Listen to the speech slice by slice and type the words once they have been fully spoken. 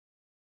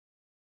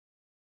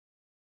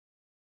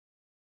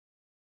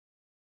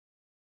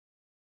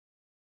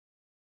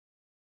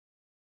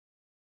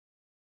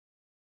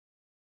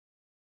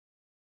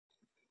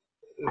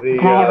Can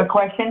I have a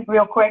question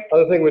real quick?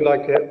 Other thing we'd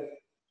like to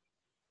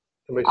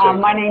have.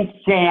 My name's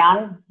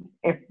Jan,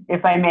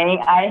 if I may.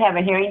 I have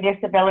a hearing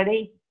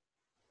disability.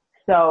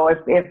 So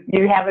if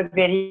you have a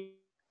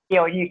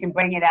video, you can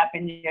bring it up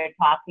and you're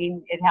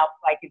talking. It helps.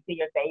 I can see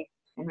your face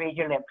and read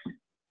your lips.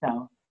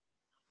 So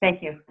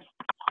thank you.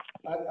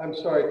 I'm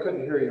sorry, I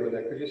couldn't hear you in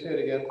that. Could you say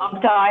it again?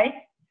 I'm sorry.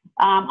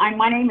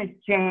 My name is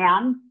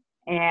Jan,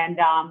 and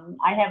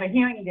I have a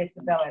hearing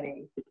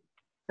disability.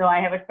 So I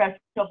have a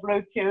special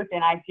Bluetooth,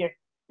 and I'm just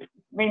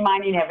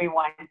reminding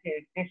everyone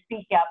to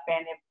speak up.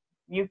 And if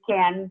you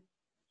can,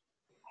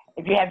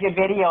 if you have your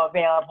video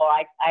available,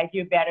 I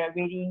do better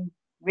reading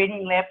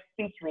lips,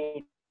 speech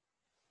reading.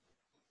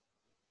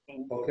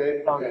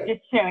 Okay. So okay.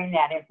 just sharing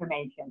that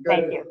information. Good,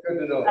 Thank you. Good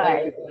to know. All Thank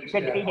right. you.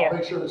 Good to be here. I'll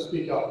make sure to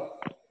speak up.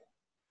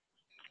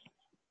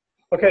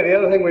 Okay, the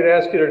other thing we'd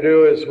ask you to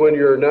do is when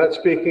you're not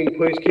speaking,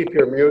 please keep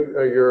your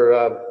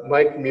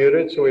mic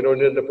muted so we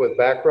don't end up with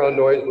background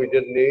noise we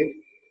didn't need.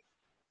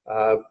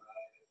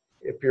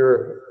 If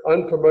you're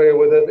unfamiliar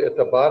with it, at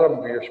the bottom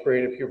of your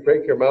screen, if you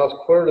break your mouse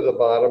clear to the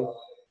bottom,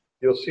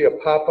 you'll see a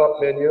pop-up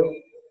menu,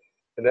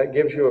 and that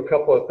gives you a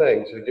couple of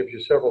things. It gives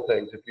you several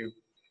things. If you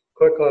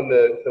click on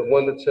the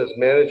one that says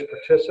Manage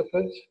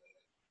Participants,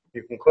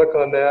 you can click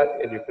on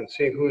that and you can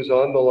see who's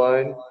on the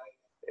line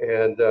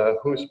and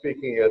who's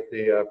speaking at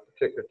the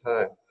particular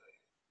time.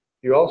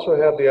 You also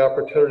have the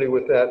opportunity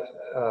with that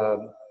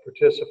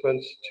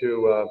participants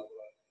to,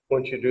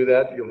 once you do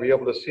that, you'll be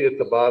able to see at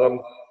the bottom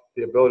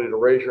the ability to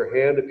raise your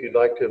hand if you'd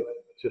like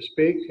to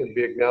speak and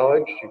be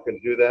acknowledged. You can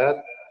do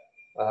that.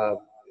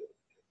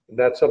 And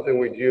that's something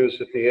we'd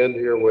use at the end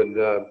here when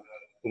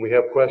we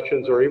have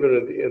questions, or even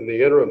in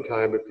the interim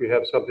time. If you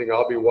have something,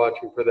 I'll be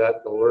watching for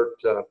that and alert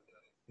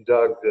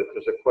Doug that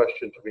there's a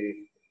question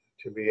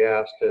to be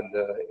asked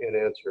and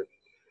answered.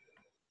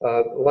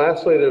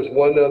 Lastly, there's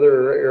one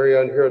other area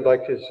on here I'd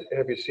like to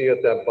have you see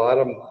at that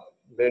bottom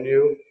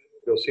menu.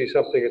 You'll see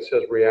something that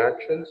says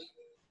Reactions.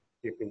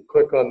 You can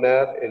click on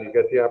that and you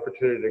get the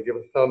opportunity to give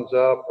a thumbs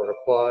up or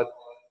applaud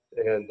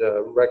and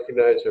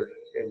recognize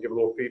and give a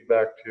little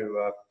feedback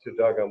to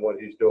Doug on what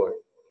he's doing.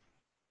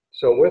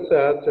 So with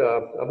that,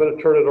 I'm going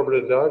to turn it over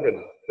to Doug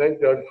and thank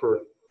Doug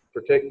for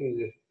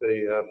taking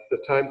the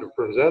time to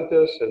present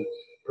this and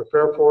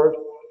prepare for it.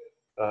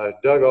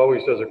 Doug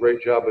always does a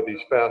great job with these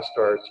fast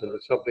starts, and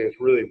it's something that's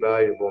really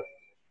valuable.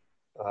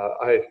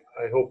 I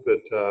hope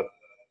that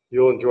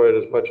you'll enjoy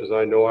it as much as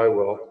I know I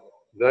will.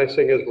 The nice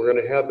thing is we're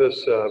going to have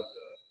this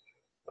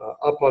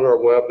up on our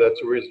web. That's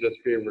the reason it's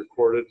being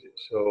recorded,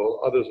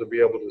 so others will be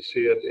able to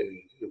see it and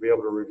you'll be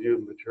able to review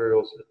the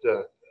materials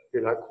that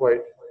you're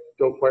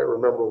don't quite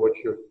remember what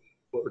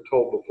were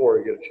told before.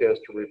 You get a chance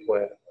to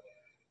replay it.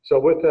 So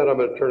with that, I'm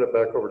going to turn it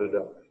back over to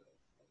Doug.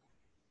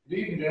 Good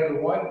evening,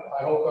 everyone.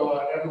 I hope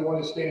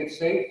everyone is staying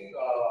safe.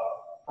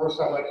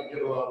 First, I'd like to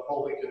give a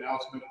public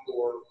announcement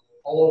for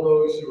all of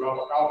those who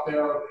are out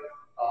there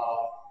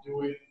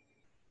doing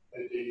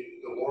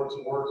the Lord's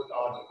work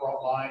on the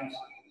front lines,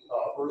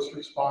 first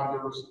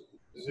responders,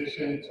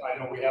 physicians. I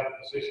know we have a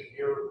physician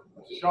here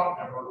as a shop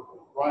member.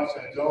 Ron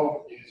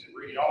Sanzone is a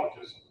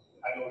radiologist.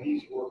 I know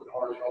he's working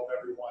hard to help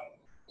everyone.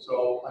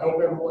 So I hope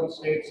everyone's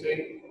staying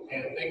safe,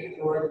 and thank you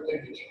for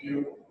everything that you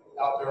do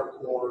out there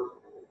for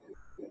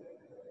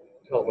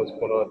Tell what's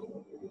going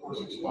on.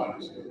 First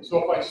responders.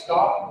 So if I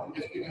stop,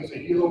 it's because the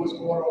helo is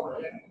going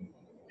overhead,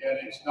 and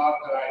it's not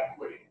that I'm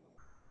quitting.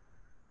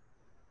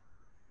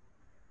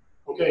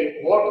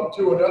 Okay, welcome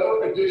to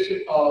another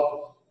edition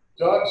of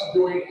Doug's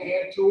Doing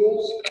Hand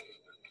Tools.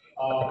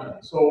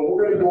 So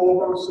we're going to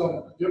go over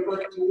some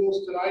different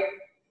tools tonight.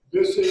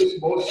 This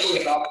is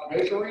mostly about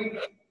measuring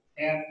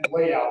and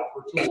layout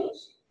for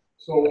tools.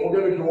 So we're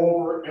going to go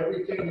over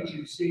everything that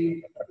you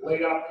see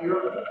laid out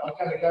here. I'll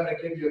kind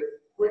of give you a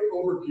quick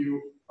overview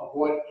of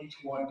what each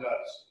one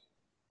does.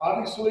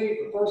 Obviously,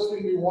 the first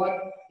thing we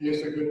want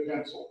is a good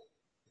pencil.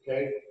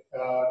 Okay,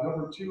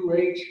 number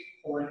 2H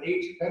or an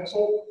H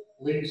pencil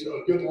leaves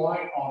a good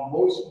line on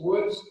most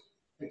woods,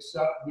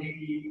 except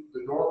maybe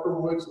the darker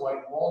woods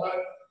like walnut.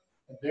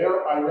 And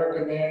there, I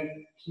recommend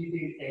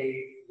keeping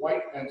a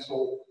white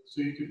pencil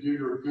so you can do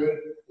your good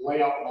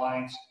layout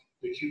lines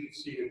that you can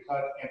see to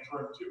cut and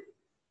trim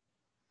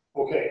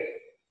to. Okay,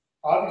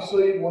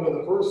 obviously, one of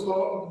the first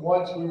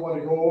ones we want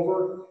to go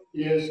over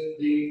is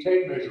the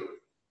tape measure.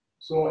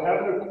 So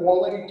having a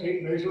quality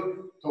tape measure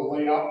to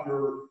lay out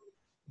your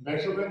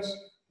measurements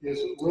is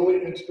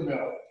really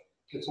instrumental.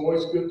 It's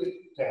always good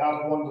to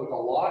have one with a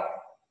lock,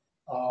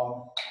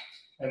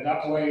 and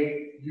that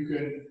way you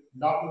can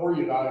not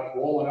worry about it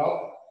rolling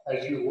up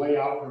as you lay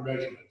out your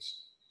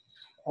measurements.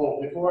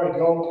 Oh, before I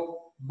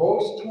go,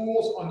 most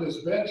tools on this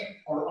bench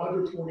are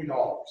under $20.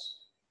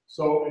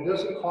 So it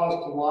doesn't cost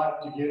a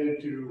lot to get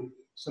into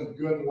some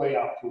good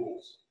layout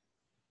tools.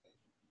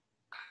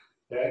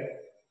 Okay.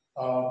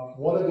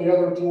 One of the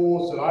other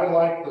tools that I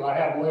like that I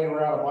have laying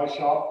around in my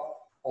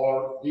shop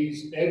are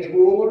these edge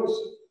rulers.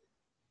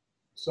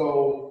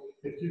 So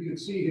if you can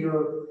see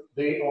here,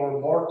 they are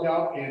marked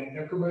out in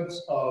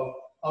increments of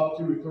up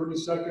to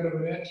 32nd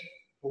of an inch.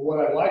 But what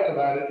I like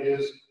about it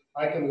is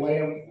I can lay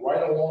them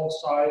right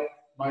alongside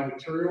my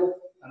material,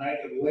 and I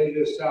can lay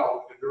this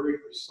out at very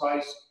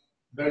precise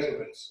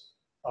measurements.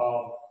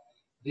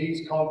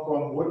 These come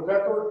from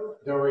Woodpecker.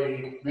 They're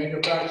a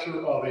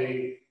manufacturer of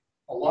a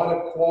lot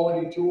of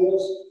quality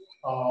tools.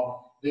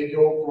 They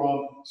go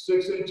from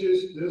 6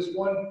 inches, this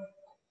one,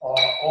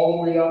 all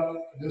the way up.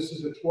 This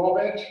is a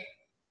 12-inch,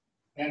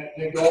 and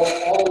they go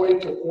all the way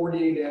to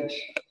 48-inch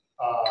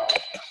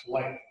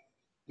length.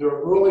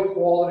 They're really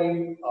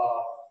quality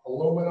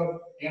aluminum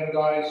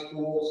anodized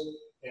tools,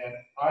 and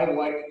I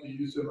like to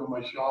use them in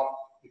my shop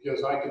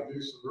because I can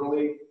do some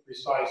really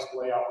precise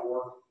layout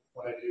work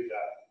when I do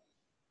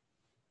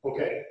that.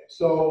 Okay,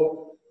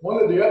 so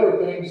one of the other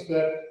things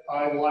that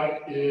I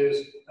like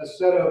is a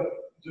set of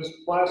just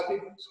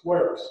plastic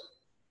squares.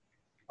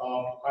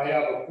 I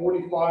have a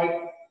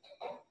 45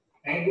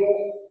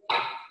 angle,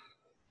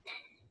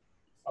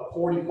 a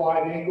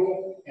 45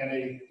 angle, and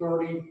a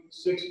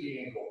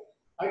 30-60 angle.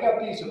 I got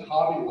these at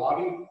Hobby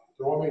Lobby.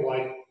 They're only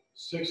like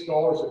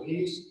 $6 a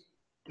piece.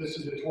 This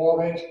is a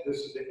 12-inch. This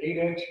is an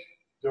 8-inch.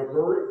 They're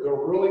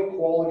really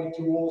quality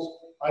tools.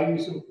 I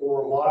use them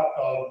for a lot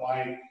of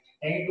my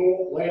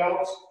angle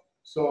layouts.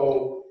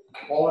 So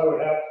all I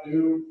would have to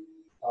do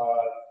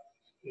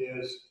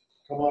is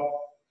come up,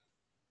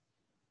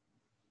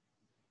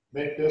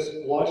 make this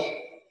flush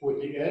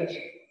with the edge.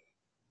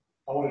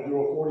 I want to do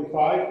a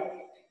 45.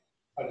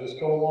 I just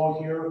go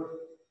along here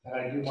and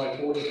I do my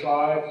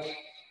 45.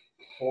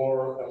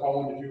 Or if I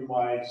want to do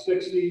my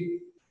 60,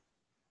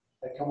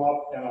 I come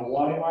up and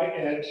align my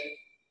edge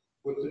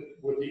with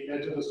the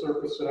edge of the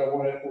surface that I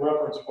want to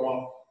reference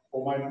from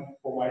for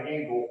my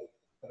angle,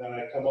 and then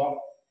I come up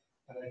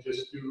and I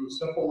just do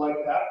simple like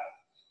that.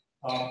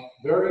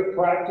 Very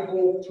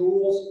practical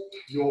tools.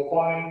 You'll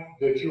find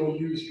that you'll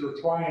use your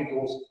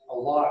triangles a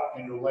lot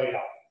in your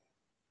layout.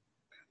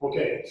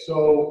 Okay,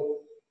 so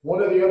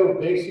one of the other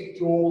basic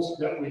tools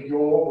that we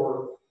go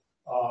over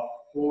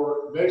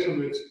for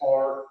measurements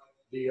are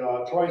the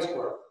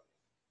tri-square.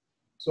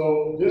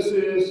 So this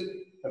is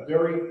a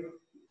very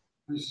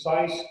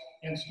precise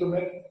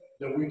instrument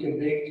that we can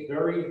make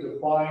very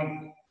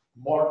defined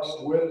marks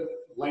with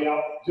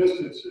layout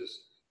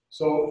distances.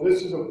 So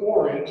this is a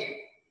 4-inch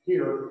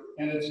here,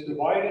 and it's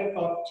divided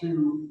up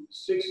to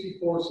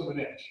 64ths of an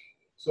inch.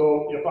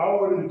 So if I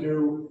wanted to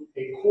do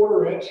a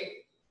 1/4 inch,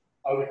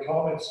 I would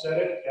come and set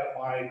it at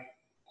my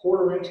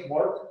 1/4 inch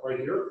mark right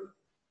here.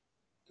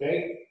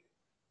 Okay.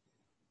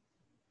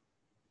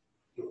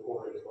 Do a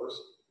 1/4 inch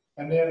first.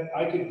 And then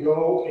I could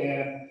go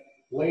and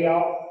lay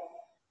out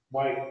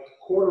my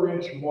 1/4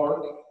 inch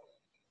mark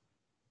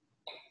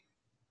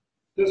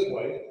this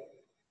way.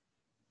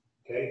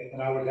 Okay.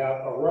 And I would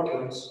have a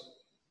reference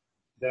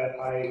that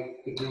I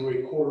could do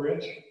a 1/4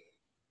 inch.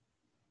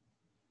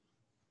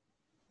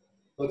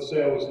 Let's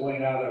say I was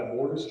laying out a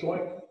mortise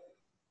joint.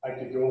 I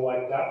could go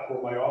like that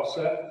for my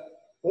offset.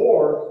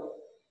 Or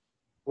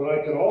what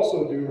I could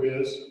also do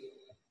is,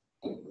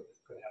 I'm going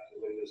to have to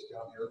lay this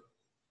down here.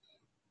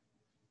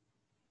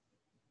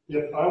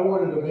 If I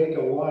wanted to make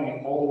a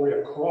line all the way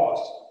across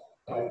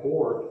my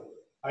board,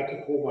 I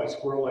could pull my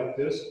square like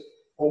this,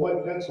 pull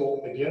my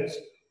pencil against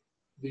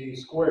the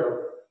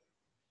square,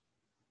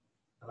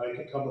 and I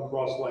could come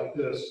across like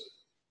this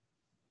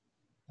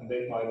and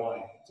make my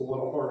line. It's a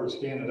little harder to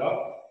stand it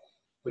up,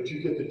 but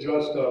you get the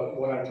gist of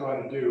what I'm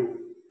trying to do,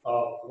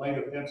 laying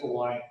a pencil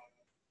line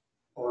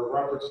or a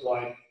reference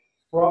line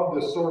from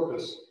the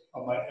surface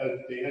of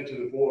the edge of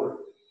the board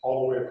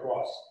all the way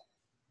across.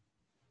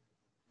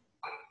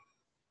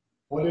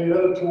 One of the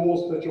other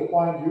tools that you'll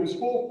find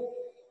useful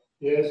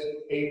is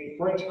a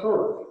French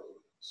curve.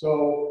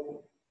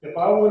 So if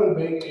I want to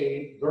make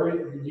a very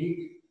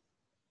unique,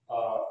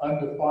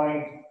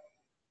 undefined,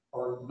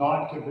 or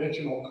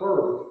non-conventional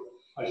curve,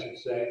 I should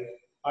say,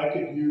 I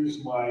could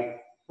use my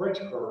French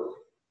curve,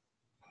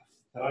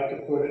 and I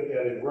could put it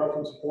at a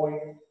reference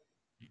point,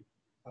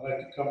 and I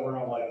could come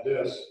around like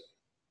this,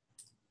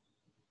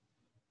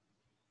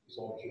 as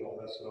long as you don't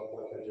mess it up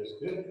like I just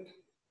did.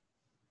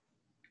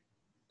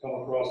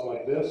 Come across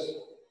like this,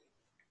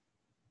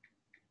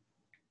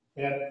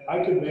 and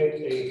I could make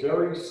a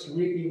very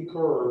sweeping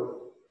curve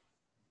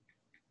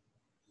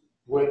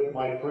with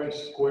my French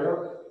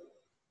square,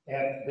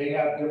 and they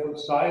have different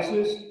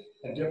sizes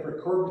and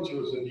different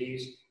curvatures of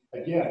these.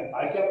 Again,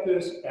 I got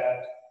this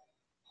at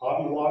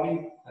Hobby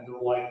Lobby, and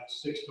they're like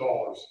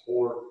 $6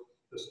 for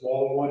the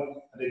smaller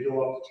one, and they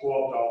go up to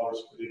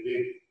 $12 for the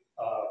big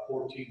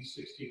 14,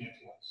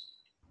 16-inch ones.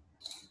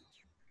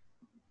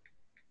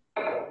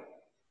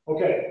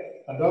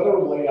 Okay, another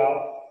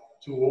layout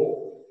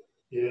tool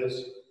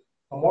is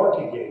a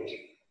marking gauge.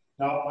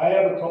 Now, I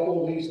have a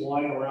couple of these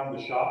lying around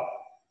the shop.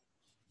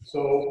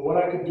 So what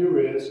I could do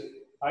is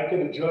I could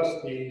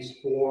adjust these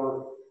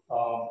for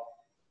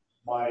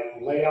my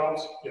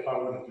layouts if I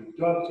want to do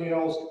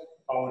dovetails,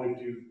 if I want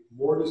to do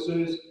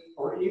mortises,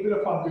 or even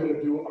if I'm going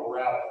to do a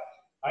rabbet.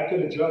 I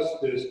can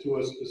adjust this to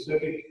a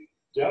specific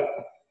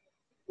depth.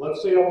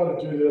 Let's say I want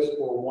to do this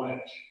for 1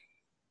 inch.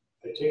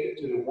 I take it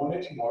to the 1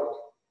 inch mark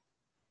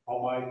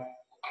on my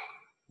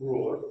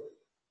ruler.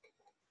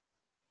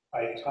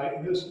 I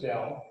tighten this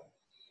down,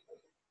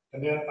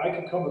 and then I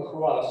can come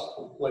across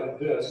like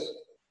this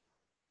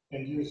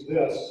and use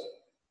this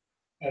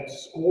and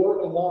score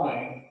a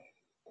line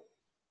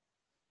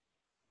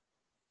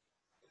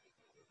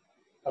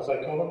as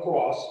I come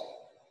across,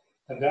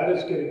 and that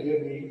is going to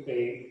give me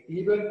a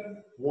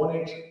even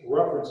 1-inch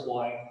reference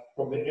line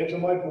from the edge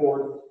of my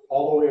board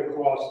all the way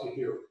across to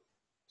here.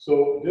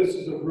 So this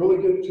is a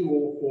really good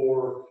tool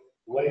for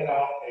laying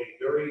out a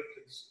very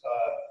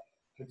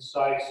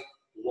concise,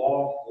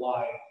 long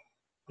line.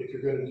 If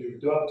you're going to do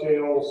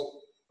dovetails,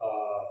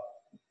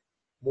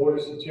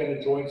 mortise and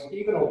tenon joints,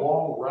 even a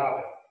long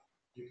rabbet,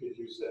 you could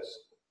use this,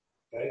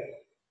 okay?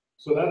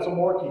 So that's a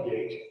marking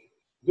gauge.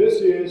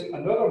 This is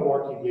another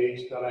marking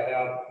gauge that I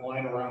have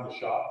lying around the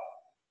shop,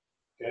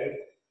 okay?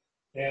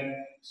 And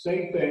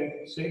same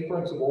thing, same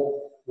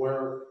principle,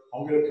 where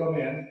I'm going to come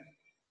in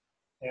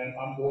and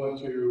I'm going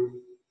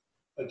to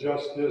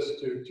adjust this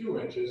to 2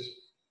 inches.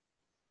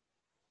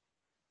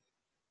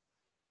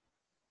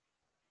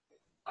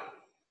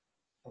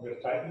 I'm going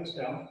to tighten this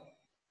down.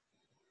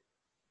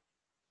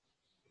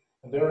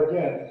 And there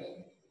again,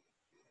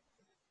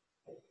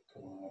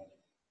 come on.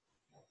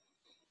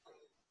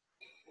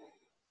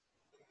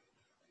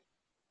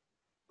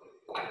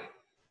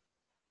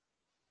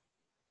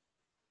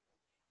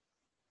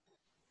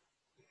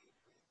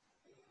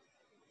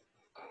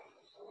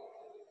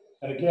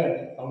 And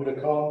again, I'm going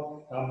to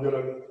come, I'm going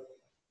to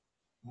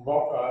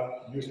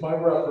use my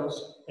reference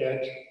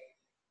edge,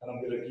 and I'm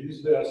going to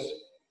use this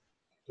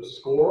to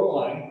score a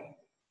line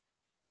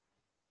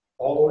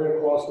all the way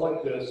across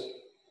like this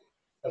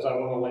as I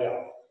want to lay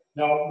out.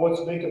 Now,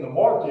 what's making the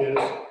mark is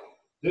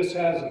this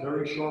has a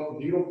very sharp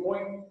needle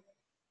point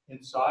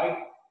inside,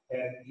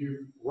 and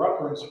you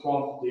reference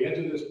from the edge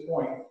of this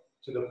point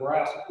to the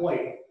brass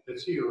plate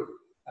that's here,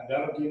 and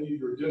that'll give you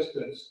your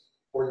distance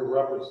for your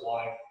reference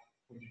line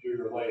when you do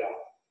your layout.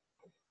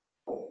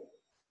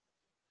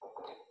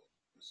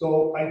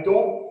 So I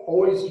don't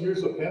always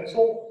use a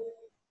pencil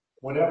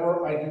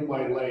whenever I do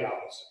my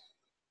layouts.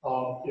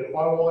 If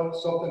I want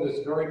something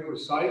that's very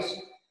precise,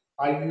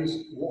 I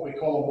use what we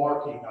call a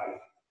marking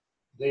knife.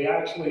 They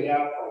actually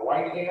have a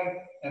right hand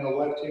and a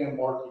left hand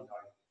marking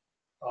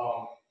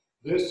knife.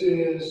 This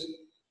is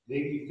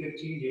maybe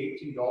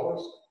 $15 to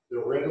 $18.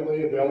 They're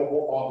readily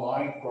available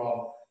online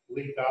from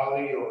Lee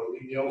Valley or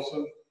Lee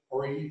Nielsen,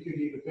 or you could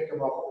even pick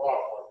them up at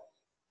Rockland.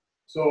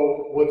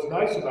 So what's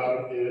nice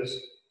about it is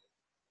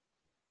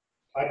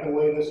I can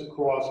lay this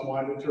across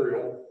my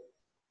material,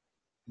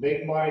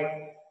 make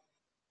my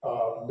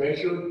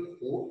measured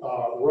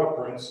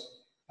reference,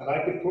 and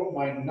I could put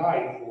my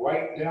knife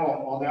right down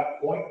on that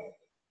point.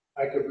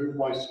 I could move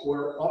my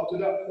square up to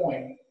that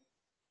point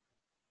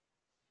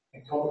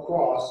and come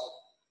across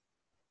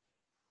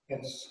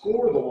and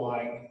score the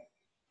line.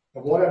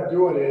 And what I'm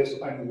doing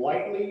is I'm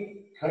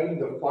lightly cutting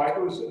the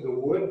fibers of the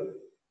wood,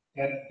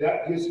 and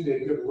that gives me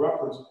a good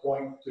reference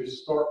point to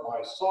start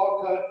my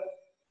saw cut,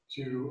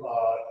 to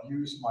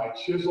use my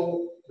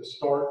chisel to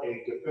start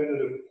a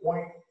definitive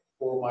point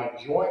for my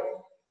joint,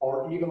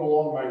 or even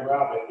along my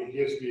rabbet, it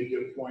gives me a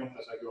good point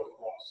as I go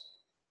across.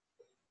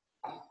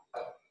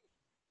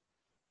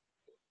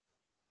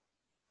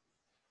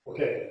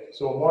 Okay,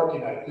 so a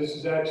marking knife. This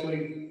is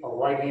actually a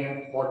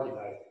right-hand marking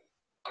knife.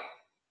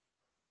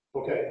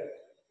 Okay,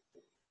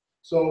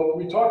 so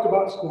we talked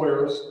about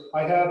squares.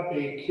 I have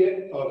a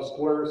kit of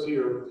squares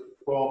here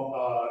from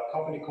a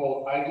company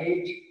called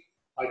iGauge.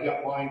 I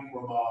got mine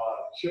from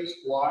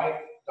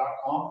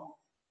chipsfly.com.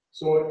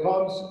 So it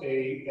comes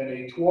in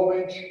a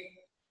 12-inch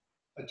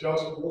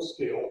adjustable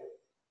scale,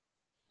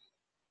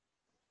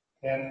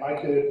 and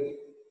I could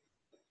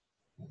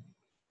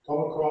come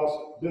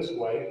across this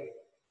way,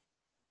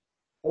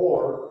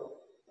 or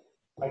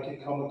I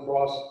could come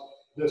across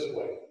this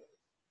way,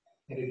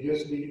 and it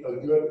gives me a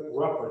good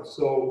reference.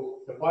 So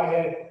if I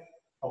had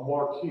a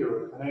mark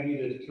here and I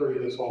needed to carry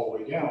this all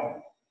the way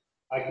down,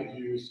 I could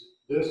use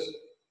this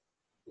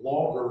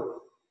longer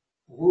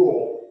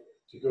rule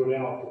to go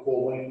down the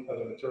full length of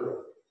the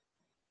material.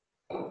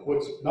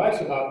 What's nice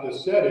about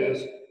this set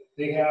is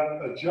they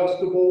have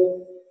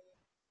adjustable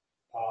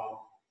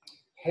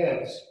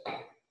heads.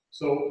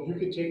 So you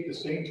could take the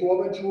same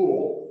 12-inch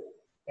rule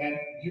and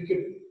you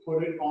could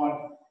put it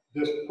on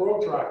this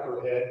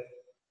protractor head,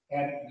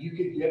 and you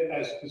could get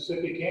a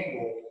specific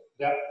angle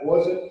that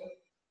wasn't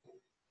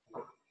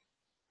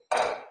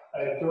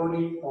a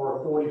 30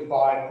 or a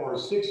 45 or a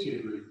 60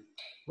 degree.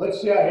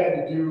 Let's say I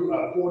had to do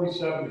a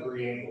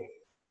 47-degree angle.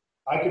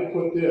 I could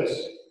put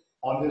this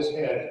on this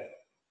head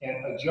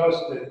and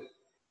adjust it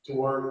to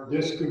where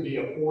this could be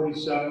a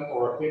 47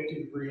 or a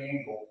 50-degree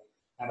angle,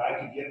 and I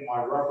could get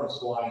my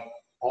reference line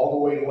all the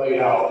way laid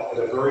out at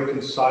a very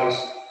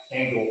concise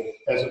angle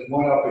as it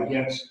went up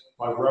against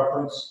my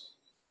reference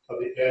of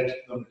the edge of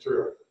the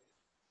material.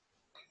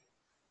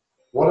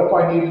 What if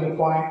I needed to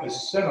find the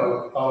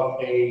center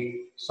of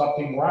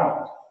something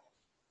round?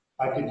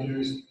 I could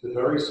use the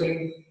very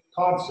same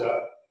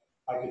concept.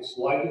 I could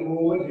slide the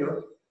rule in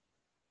here.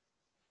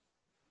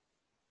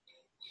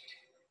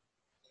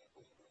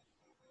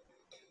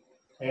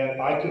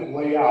 and I could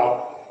lay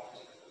out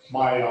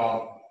my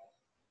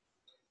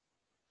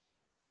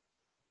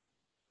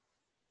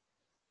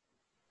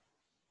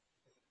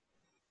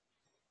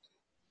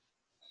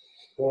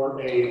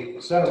or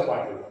a center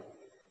finder.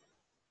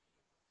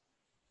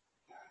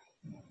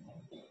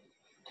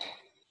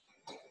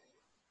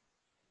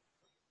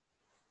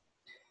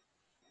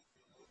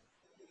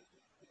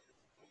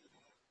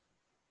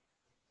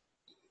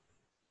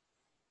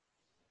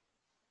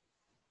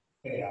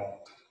 Anyhow,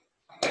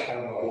 I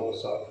don't know how to hold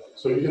this up.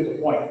 So you get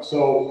the point.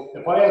 So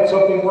if I had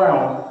something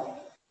round,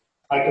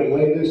 I could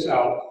lay this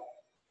out,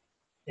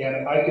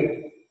 and I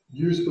could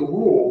use the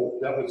rule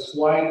that would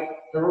slide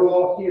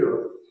parallel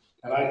here,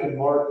 and I could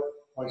mark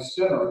my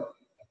center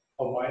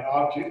of my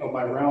object, of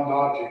my round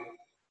object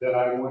that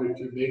I wanted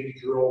to maybe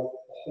drill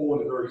a hole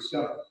in the very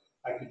center.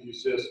 I could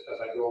use this as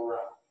I go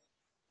around.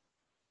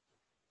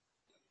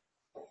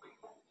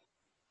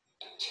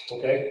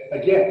 Okay,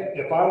 again,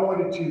 if I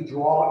wanted to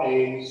draw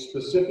a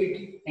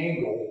specific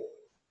angle,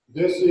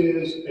 this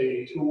is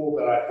a tool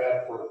that I've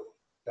had for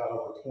about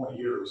over 20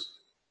 years.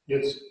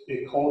 It's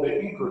called an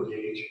anchor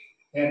gauge,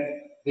 and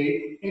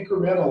they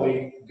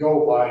incrementally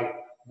go by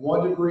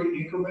 1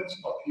 degree increments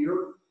up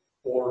here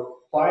or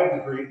 5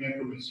 degree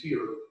increments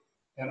here.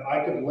 And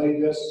I could lay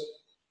this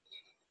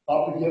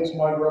up against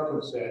my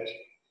reference edge,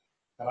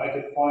 and I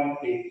could find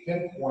a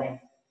pinpoint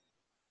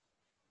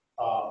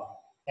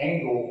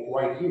angle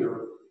right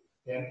here.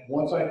 And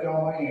once I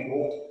found my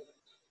angle,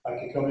 I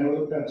could come in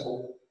with a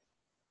pencil,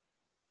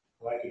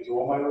 and I could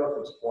draw my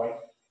reference point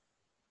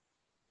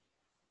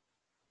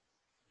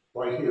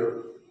right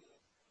here.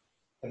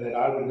 And then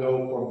I would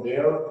know from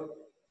there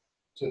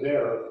to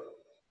there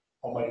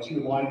on my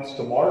 2 lines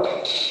to mark.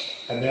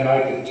 And then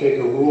I could take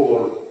a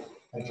ruler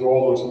and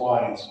draw those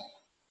lines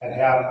and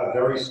have a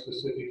very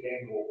specific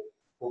angle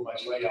for my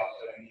layout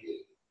that I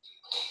needed.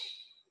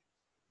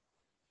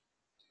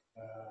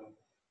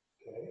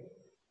 Okay.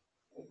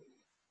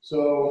 So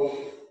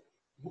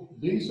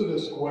these are the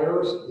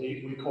squares,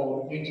 we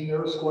call them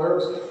engineer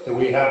squares, that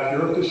we have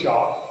here at the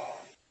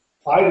shop.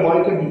 I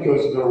like them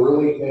because they're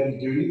really heavy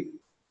duty,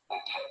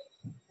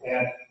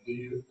 and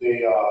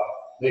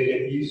they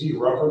get easy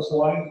reference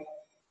line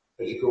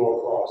as you go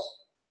across.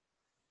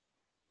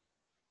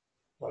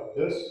 Like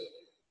this.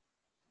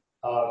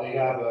 We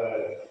have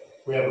a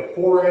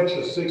 4-inch,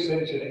 a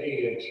 6-inch, and an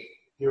 8-inch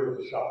here at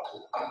the shop.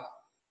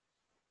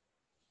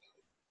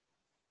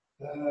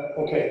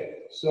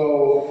 Okay,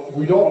 so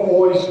we don't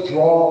always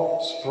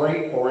draw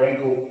straight or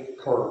angled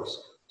curves.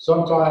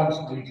 Sometimes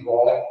we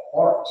draw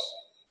arcs.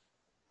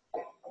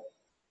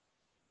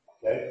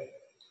 Okay,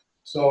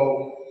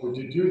 so when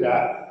you do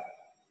that,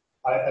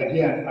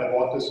 I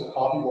bought this at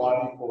Hobby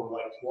Lobby for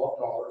like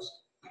 $12.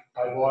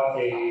 I bought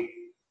a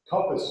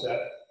compass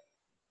set.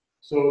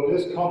 So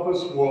this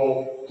compass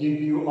will give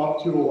you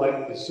up to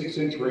like the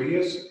 6-inch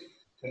radius,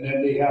 and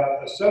then they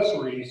have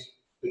accessories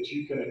that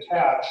you can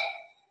attach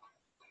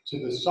to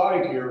the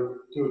side here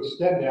to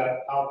extend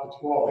that out to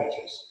 12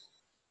 inches.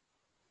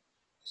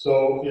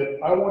 So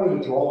if I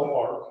wanted to draw an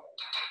arc,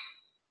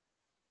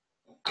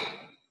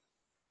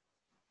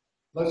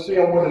 let's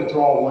say I wanted to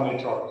draw a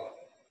 1-inch arc.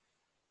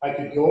 I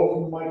could go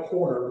from my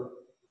corner,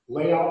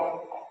 lay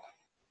out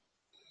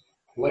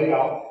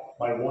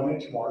my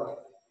 1-inch mark,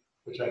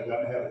 which I've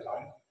done ahead of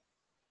time.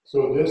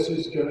 So this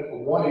is going to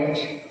 1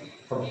 inch,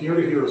 from here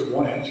to here is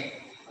 1 inch.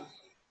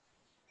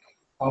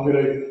 I'm going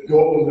to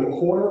go in the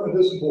corner of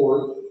this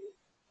board.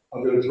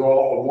 I'm going to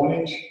draw a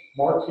 1-inch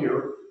mark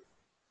here.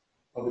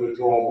 I'm going to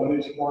draw a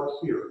 1-inch mark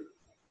here.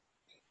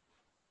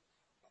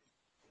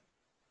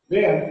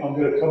 Then I'm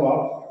going to come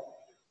up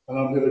and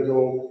I'm going to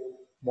go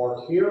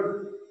mark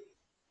here,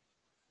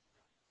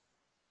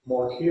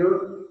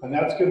 and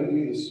that's going to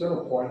be the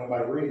center point of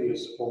my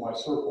radius for my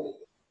circle.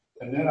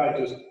 And then I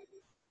just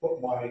put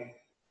my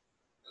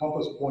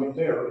compass point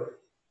there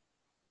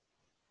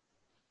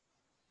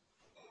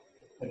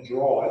and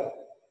draw it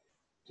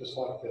just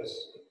like this.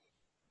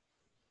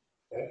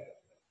 Okay?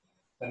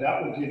 And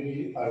that will give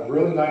me a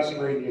really nice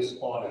radius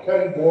on a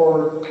cutting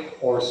board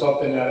or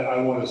something that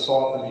I want to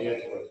soften the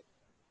edge with.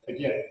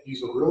 Again,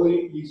 these are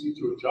really easy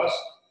to adjust,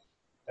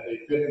 and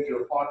they fit into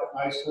your pocket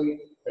nicely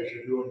as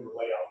you're doing your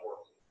layout work.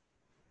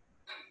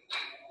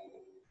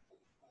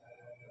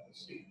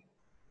 Let's see.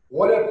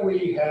 What if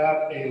we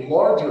have a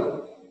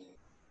larger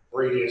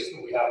radius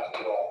that we have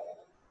to draw?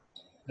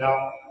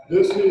 Now,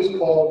 this is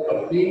called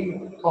a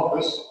beam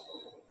compass.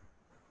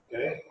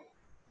 Okay?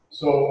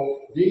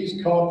 So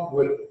these come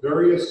with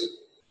various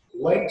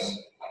lengths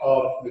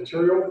of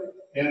material,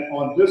 and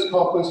on this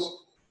compass,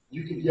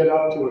 you can get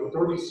up to a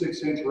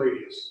 36-inch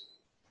radius.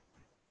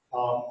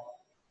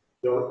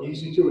 They're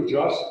easy to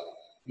adjust.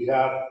 You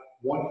have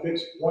one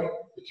fixed point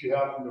that you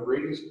have from the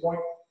radius point,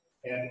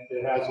 and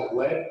it has a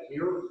lead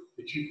here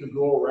that you can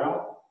go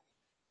around,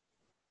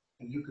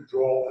 and you could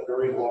draw a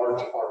very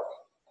large arc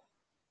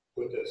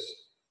with this.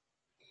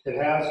 It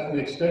has an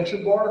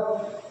extension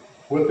bar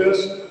with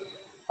this.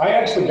 I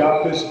actually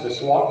got this at the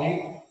swap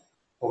meet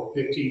for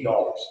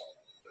 $15.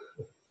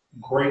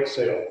 Great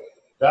sale.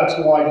 That's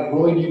why you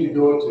really need to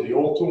go to the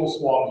old tool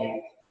swap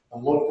meet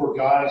and look for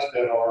guys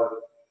that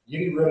are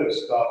getting rid of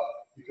stuff.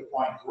 You can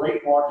find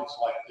great markets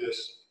like this.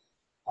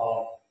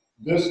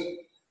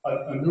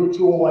 A new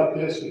tool like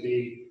this would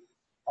be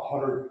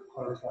 $125.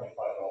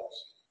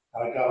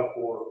 And I got it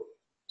for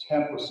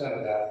 10%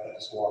 of that at the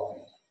swap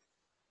meet.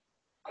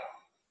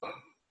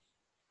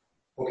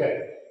 Okay,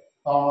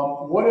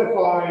 what if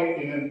I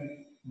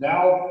am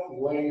now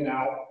laying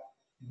out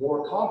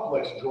more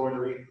complex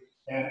joinery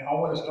and I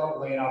want to start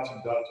laying out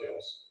some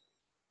dovetails?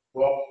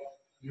 Well,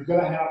 you're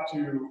going to have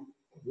to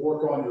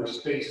work on your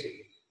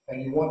spacing,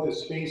 and you want the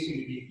spacing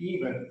to be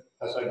even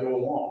as I go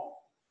along.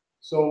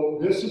 So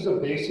this is a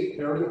basic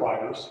pair of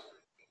dividers,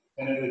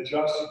 and it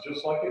adjusts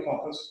just like a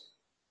compass.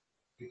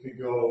 You can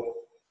go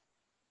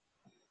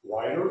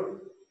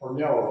wider or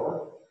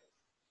narrower.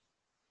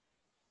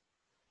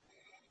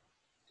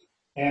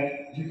 And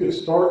you could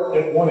start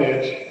at one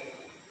edge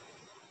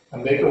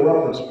and make a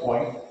reference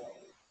point,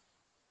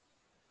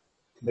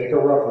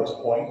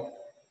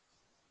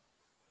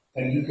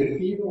 and you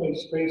could evenly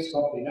space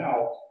something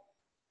out.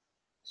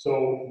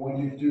 So when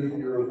you do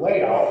your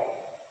layout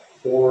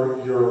or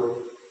your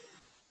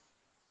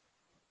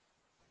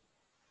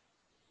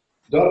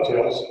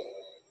dovetails,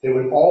 they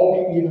would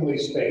all be evenly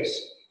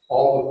spaced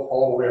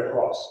all the way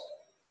across.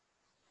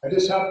 I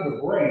just happen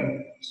to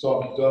bring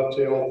some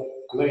dovetail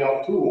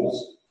layout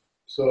tools.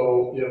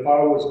 So if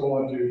I was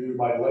going to do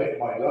my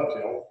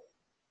dovetail,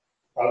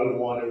 I would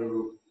want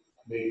to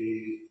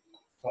maybe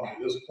come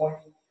to this point,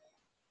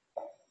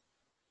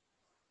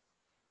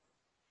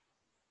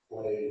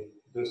 lay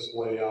this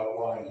layout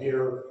line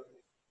here,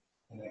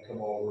 and then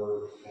come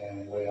over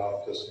and lay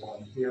out this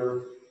line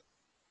here.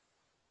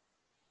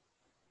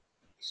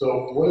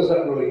 So what is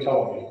that really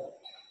telling me?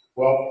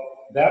 Well,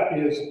 that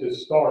is the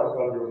start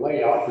of your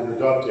layout for your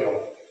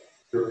dovetail.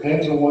 Your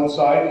pins on one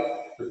side,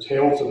 your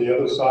tails on the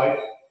other side,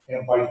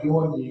 and by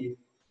doing the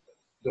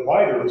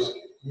dividers,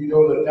 you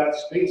know that that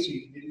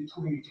spacing in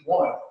between each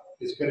one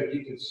is going to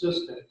be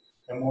consistent.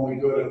 And when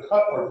we go to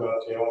cut our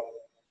dovetail,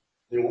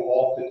 they will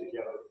all fit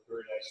together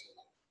very nicely.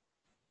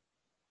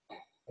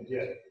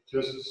 Again,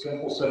 just a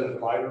simple set of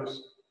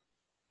dividers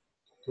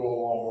go a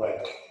long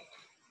way.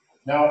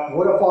 Now,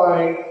 what if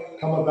I,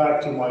 coming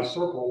back to my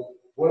circle,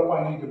 what if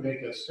I need to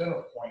make a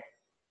center point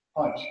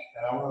punch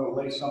and I want to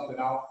lay something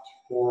out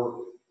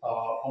for,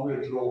 I'm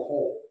going to drill a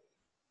hole.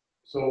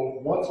 So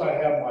once I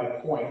have my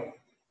point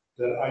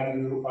that I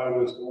knew I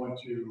was going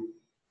to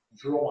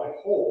drill my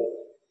hole,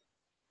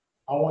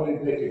 I wanted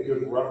to make a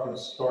good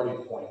reference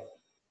starting point.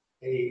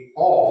 A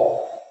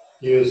awl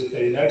is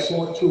an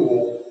excellent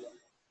tool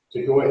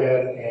to go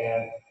ahead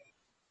and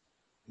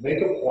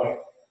make a point,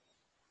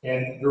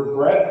 and your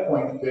brad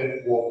point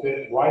bit will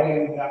fit right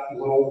in that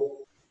little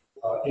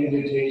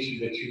indentation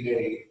that you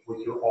made with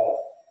your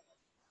awl.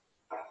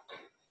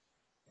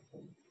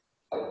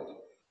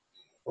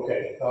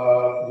 Okay,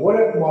 what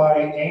if my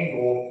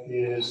angle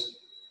is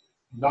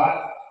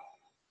not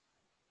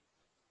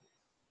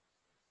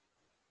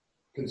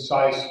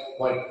concise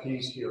like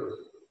these here?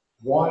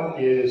 One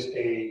is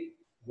a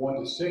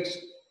 1:6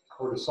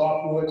 for the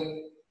softwood,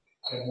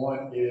 and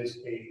one is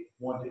a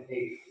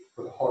 1:8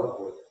 for the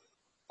hardwood.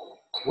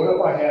 What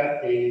if I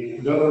had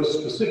another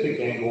specific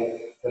angle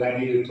that I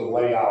needed to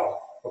lay out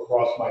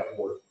across my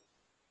board?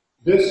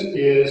 This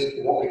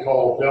is what we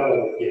call a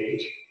bevel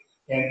gauge,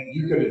 and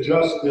you can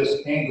adjust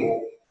this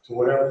angle to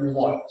whatever you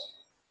want.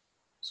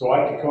 So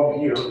I can come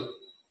here.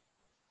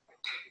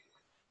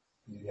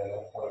 Maybe I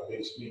don't want to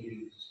face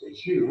me,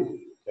 face you,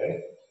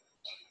 okay?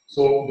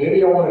 So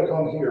maybe I want to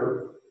come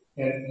here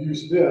and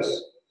use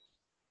this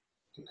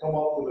to come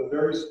up with a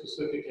very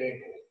specific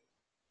angle,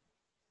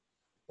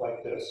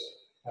 like this.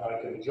 And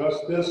I can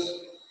adjust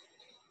this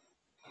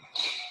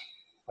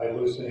by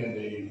loosening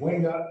the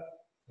wing nut,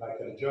 and I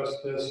can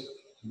adjust this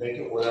to make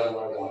it wherever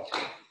I want.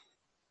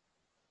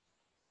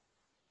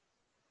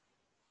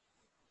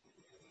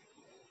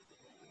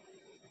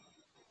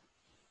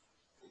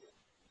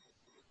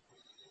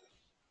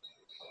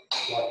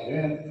 Lock it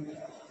in,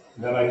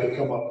 and then I could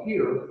come up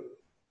here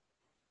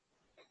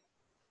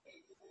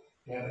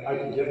and I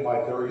can get my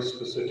very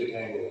specific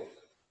angle.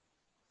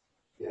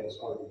 Again, it's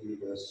hard to do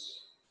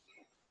this.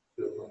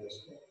 Do it from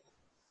this way.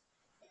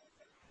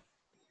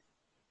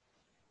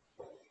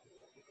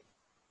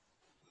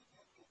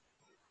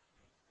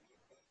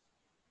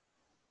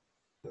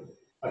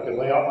 I could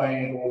lay out my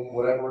angle,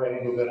 whatever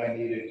angle that I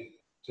needed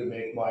to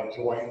make my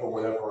joint or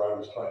whatever I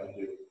was trying to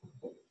do.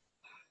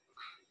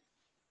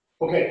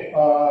 Okay,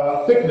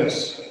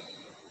 thickness.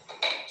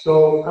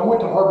 So I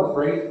went to Harbor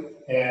Freight,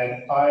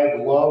 and I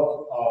love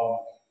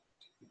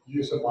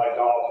using my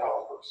dial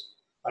calipers.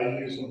 I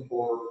use them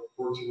for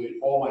virtually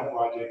all my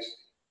projects.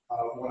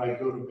 When I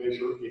go to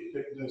measure a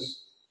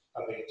thickness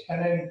of a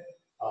tenon,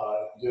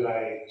 did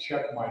I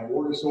check my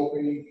mortise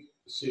opening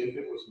to see if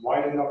it was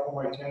wide enough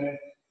for my tenon?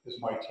 Is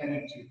my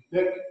tenon too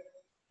thick?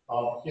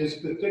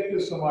 Is the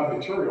thickness of my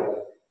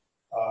material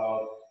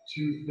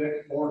too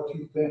thick or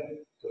too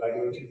thin? Did I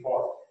go too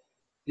far?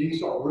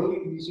 These are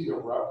really easy to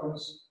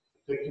reference,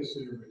 the thickness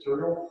of your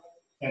material.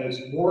 and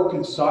it's more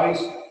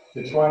concise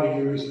than trying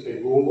to use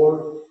a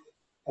ruler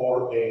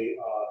or a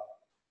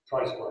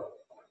tri-square.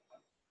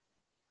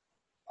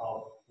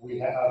 We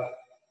have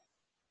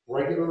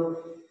regular,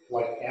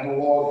 like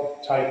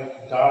analog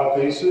type dial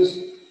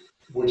bases,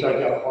 which I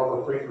got at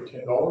Harbor Freight for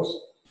 $10.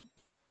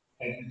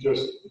 And you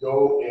just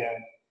go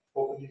and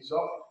open these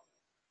up,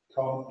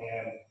 come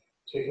and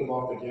take them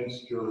up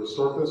against your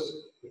surface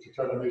that you're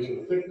trying to measure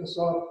the thickness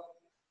of,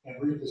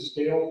 and read the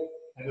scale,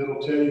 and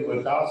it'll tell you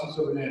in thousandths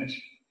of an inch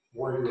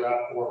where you're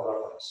at for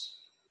reference.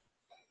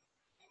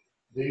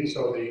 These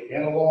are the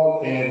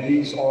analog, and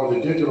these are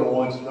the digital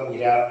ones that we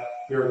have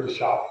here at the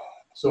shop.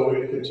 So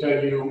it can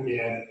tell you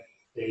in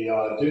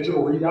a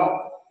digital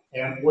readout,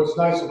 and what's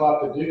nice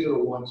about the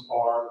digital ones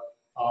are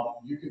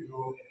you can do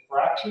them in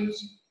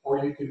fractions, or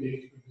you can do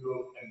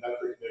them in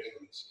metric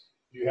measurements.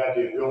 You have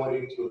the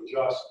ability to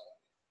adjust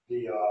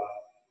the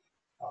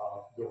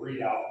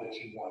readout that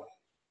you want.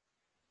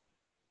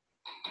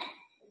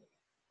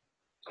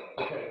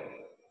 Okay,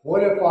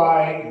 what if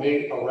I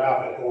make a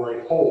rabbet or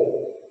a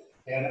hole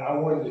and I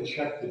wanted to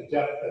check the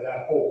depth of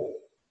that hole?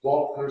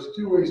 Well, there's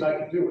two ways I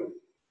could do it.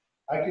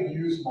 I could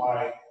use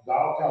my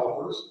dial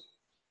calipers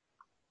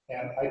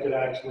and I could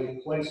actually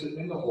place it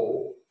in the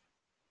hole,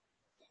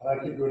 and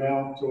I could go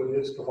down till it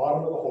hits the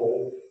bottom of the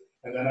hole,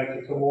 and then I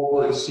could come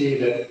over and see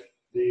that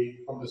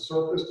from the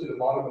surface to the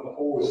bottom of the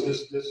hole is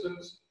this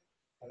distance,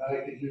 and then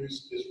I could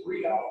use this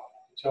readout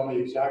to tell me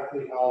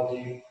exactly how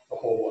deep the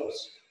hole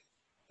was.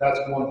 That's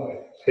one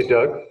way. Hey,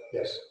 Doug?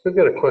 Yes. We've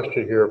got a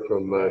question here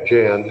from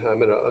Jan. I'm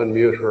going to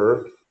unmute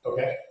her.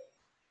 Okay.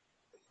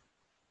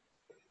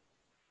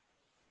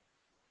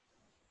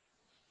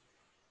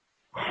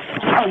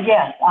 Oh,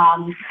 yes.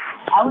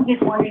 I was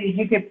just wondering if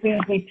you could please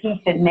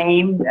repeat the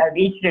name of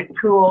each of the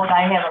tools.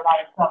 I have a lot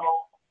of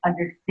trouble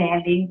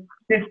understanding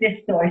this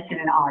distortion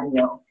in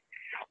audio.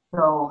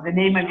 So the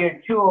name of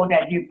your tool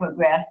that you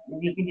progressed,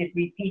 if you could just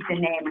repeat the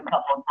name a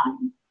couple of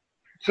times.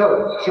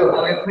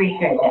 Sure. I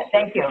appreciate that.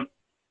 Thank you.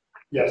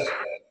 Yes.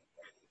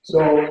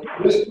 So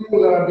this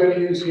tool that I'm going to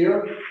use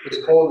here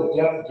is called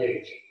the depth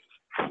gauge.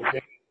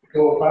 Okay.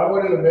 So if I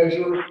wanted to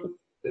measure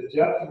the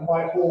depth of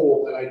my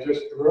hole that I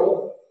just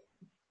drilled,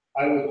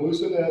 I would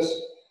loosen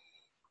this,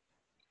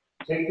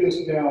 take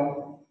this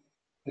down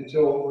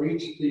until it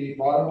reached the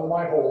bottom of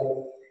my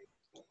hole,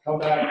 come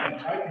back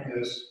and tighten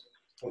this,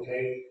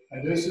 okay?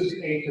 And this is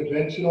a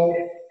conventional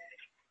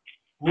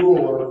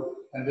ruler,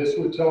 and this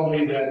would tell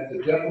me that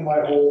the depth of my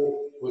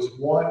hole was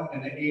 1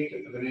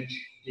 1/8 of an inch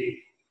deep.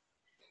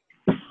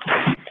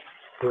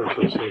 Where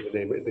should I say the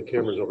name? The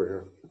camera's over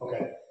here.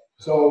 Okay,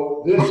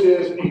 so this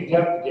is a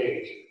depth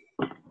gauge.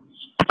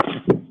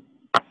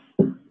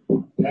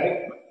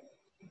 Okay?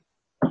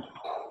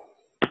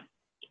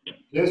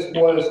 This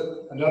was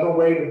another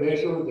way to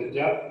measure the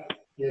depth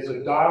is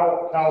a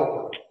dial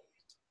caliper.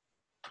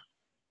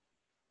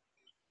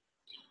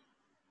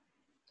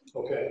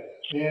 Okay,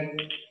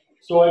 and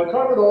so I've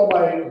covered all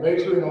my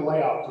measuring and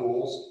layout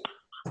tools.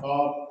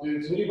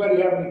 Does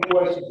anybody have any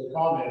questions or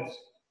comments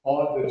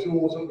on the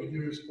tools that we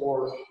use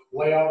for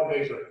layout and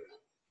measuring?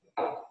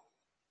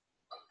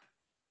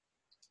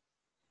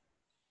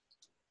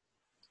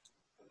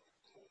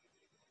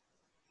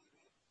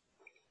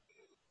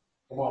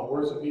 Come on,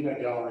 where's the peanut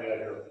gallery at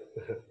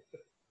here?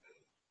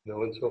 No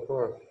one so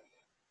far.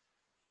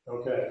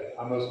 Okay,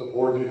 I must have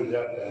bored you to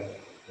death then.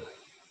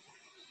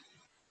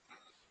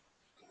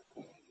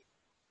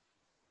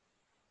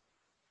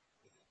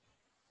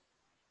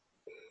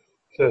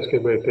 Ask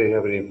anybody if they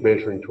have any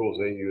measuring tools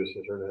they use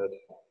that are not.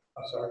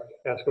 I'm sorry?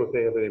 Ask them if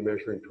they have any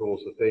measuring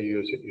tools that they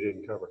use that you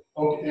didn't cover.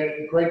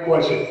 Okay, great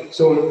question.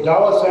 So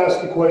Dallas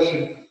asked the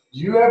question, do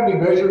you have any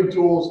measuring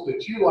tools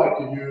that you like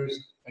to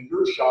use in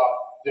your shop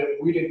that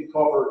we didn't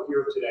cover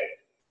here today?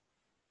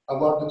 I'd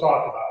love to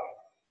talk about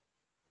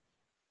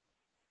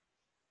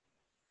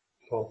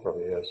it. Paul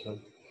probably has some.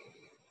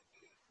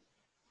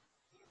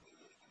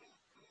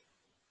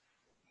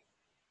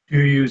 Do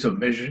you use a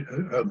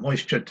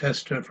moisture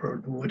tester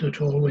for wood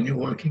at all when you're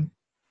working?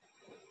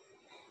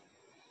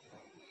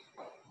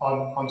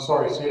 I'm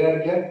sorry, say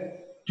that again?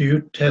 Do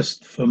you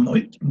test for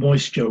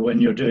moisture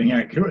when you're doing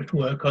accurate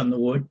work on the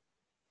wood?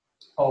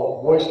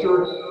 Oh,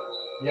 moisture?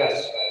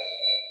 Yes.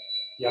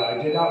 Yeah,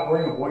 I did not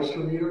bring a moisture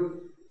meter.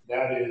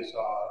 That is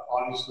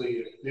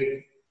obviously a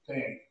big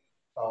thing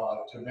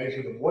to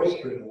measure the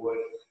moisture in the wood,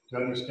 to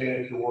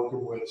understand if you're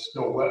working with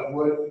still wet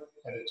wood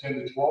and a 10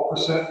 to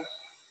 12%,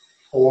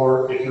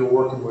 or if you're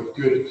working with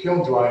good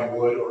kiln drying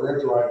wood or air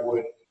dry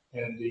wood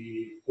in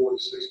the 4 to 6%.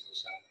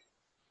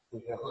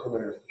 We have some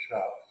here at the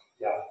shop.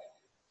 Yeah.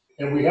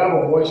 And we have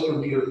a moisture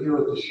meter here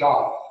at the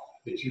shop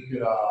that you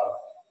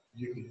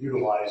can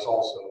utilize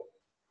also.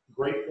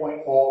 Great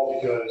point,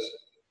 Paul, because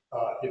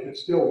if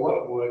it's still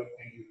wet wood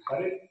and you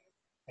cut it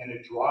and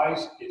it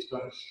dries, it's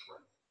going to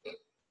shrink.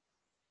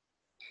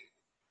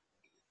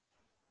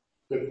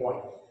 Good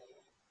point.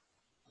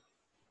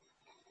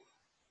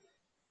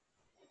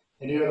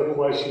 Any other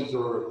questions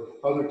or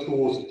other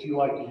tools that you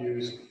like to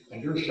use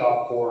in your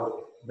shop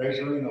for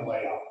measuring the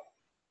layout?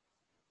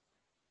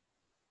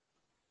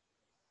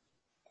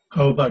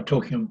 How about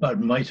talking about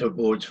miter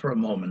boards for a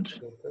moment?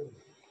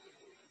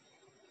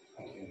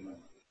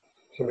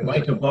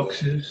 Miter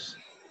boxes,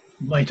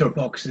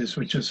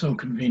 which are so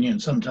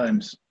convenient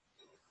sometimes.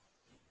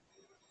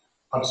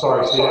 I'm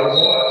sorry, say that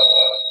again?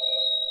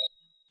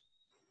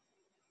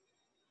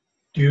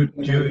 Do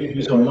you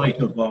use a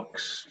miter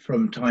box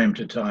from time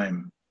to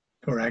time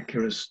for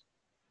accuracy?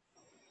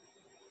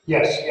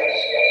 Yes.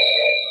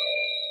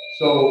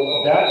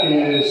 So that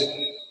is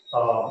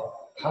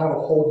kind of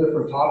a whole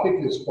different topic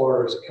as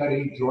far as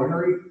cutting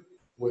joinery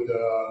with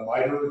a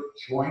miter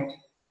joint,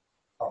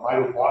 a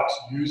miter box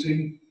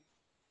using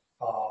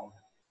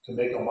to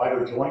make a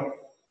miter joint.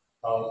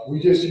 We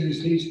just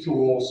use these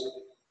tools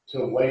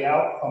to lay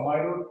out a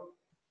miter,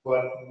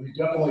 but we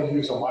definitely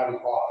use a miter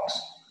box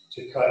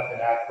to cut an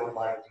accurate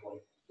miter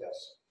joint.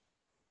 Yes.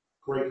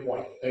 Great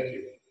point. Thank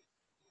you.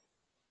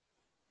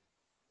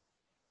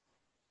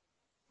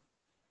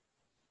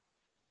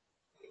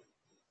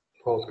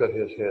 Paul's got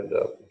his hand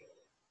up.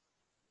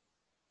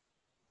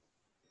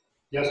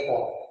 Yes,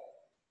 Paul.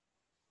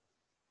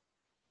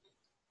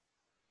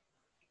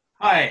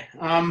 Hi,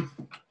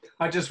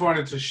 I just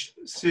wanted to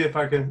see if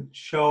I can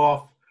show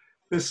off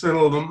this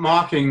little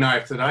marking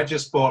knife that I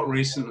just bought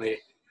recently.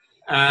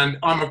 And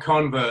I'm a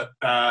convert.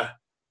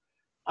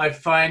 I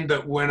find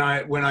that when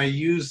I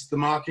use the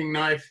marking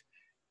knife,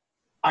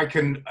 I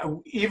can,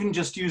 even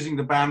just using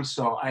the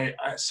bandsaw,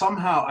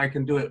 somehow I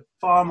can do it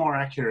far more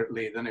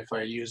accurately than if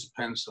I use a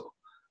pencil.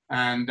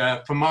 And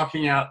for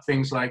marking out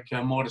things like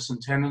mortise and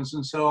tenons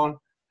and so on,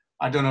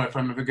 I don't know if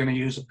I'm ever going to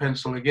use a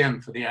pencil again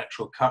for the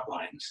actual cut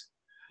lines.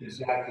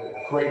 Exactly.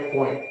 Great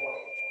point.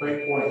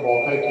 Great point,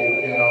 Paul. Thank you.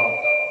 And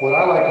what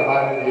I like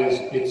about it is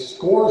it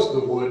scores the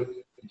wood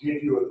to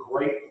give you a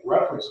great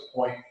reference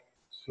point.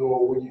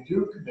 So when you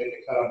do make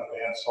a cut on the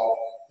bandsaw,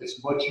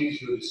 it's much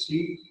easier to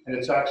see and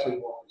it's actually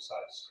more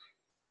precise.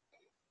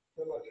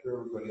 I'm not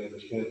sure everybody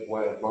understands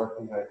why a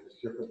marking knife is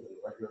different than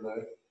a regular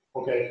knife.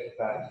 Okay,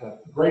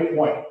 great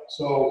point.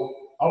 So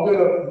I'm going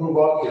to move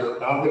up here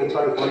and I'm going to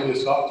try to bring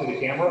this up to the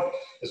camera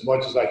as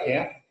much as I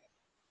can.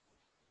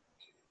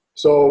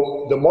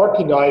 So the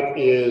marking knife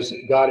is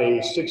got a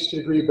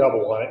 60-degree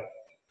bevel on it.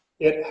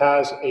 It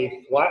has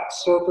a flat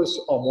surface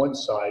on one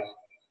side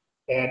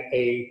and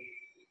a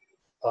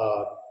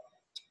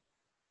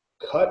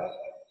cut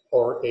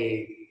or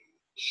a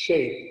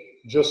shape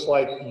just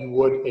like you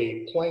would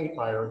a plane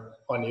iron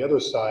on the other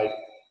side,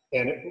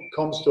 and it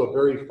comes to a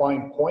very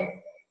fine point,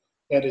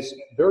 and it's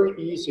very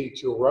easy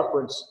to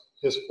reference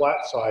this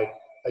flat side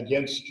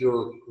against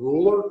your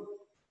ruler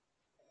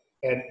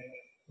and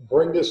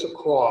bring this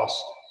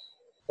across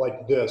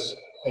like this,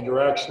 and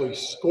you're actually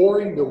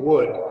scoring the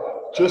wood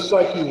just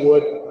like you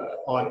would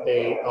on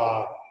a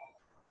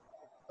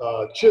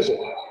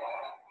chisel.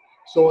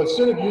 So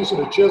instead of using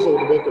a chisel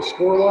to make a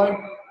score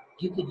line,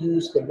 you could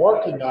use the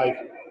marking knife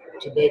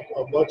to make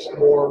a much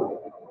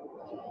more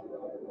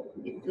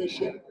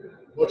efficient,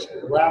 more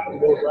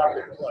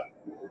rapid cut.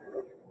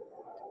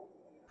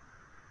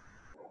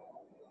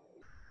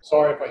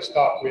 Sorry if I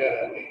stopped. We had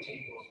an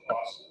 18 going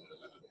across.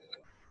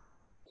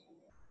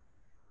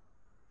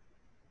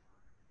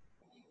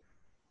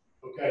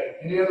 Okay,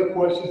 any other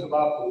questions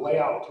about the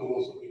layout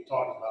tools that we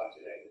talked about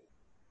today?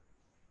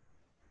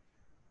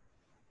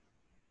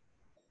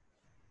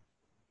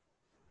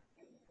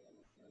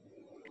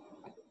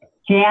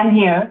 Jan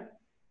here.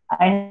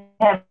 I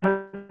have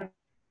a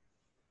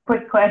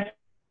quick question.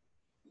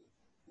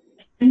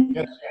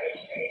 Yes.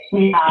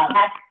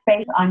 That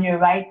space on your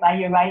right, by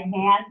your right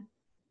hand.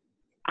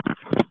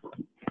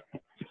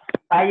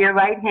 By your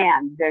right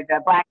hand,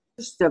 the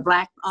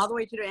black, all the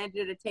way to the end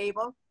of the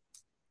table.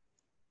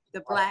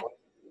 The black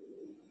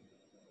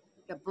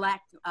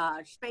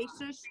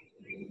spaces.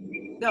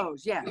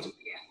 Those, yes.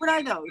 What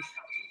are those?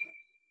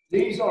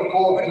 These are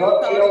called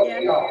dovetail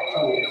layout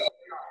tools.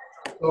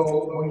 So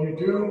when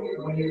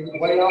you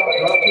lay out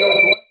a dovetail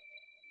joint,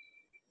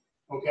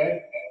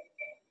 okay?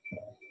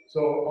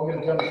 So I'm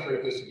going to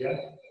demonstrate this again.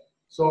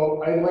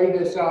 So I lay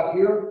this out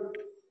here,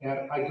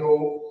 and I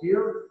go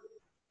here,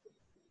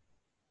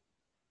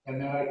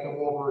 and then I come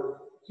over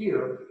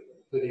here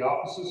to the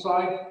opposite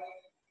side,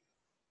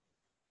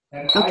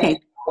 and okay.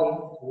 I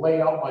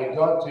lay out my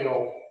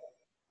dovetail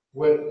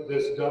with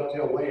this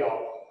dovetail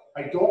layout.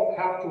 I don't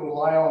have to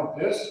rely on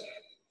this.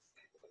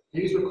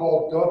 These are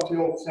called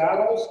dovetail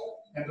saddles,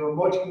 and they're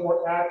much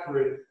more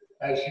accurate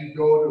as you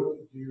go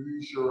to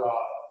use your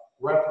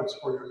reference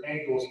for your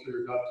angles for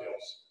your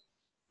dovetails.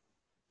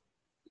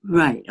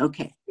 Right,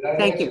 okay. Did I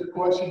Thank answer you. your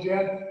question,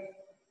 Jan?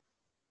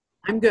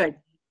 I'm good.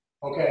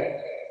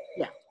 Okay.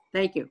 Yeah,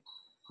 thank you.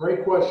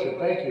 Great question,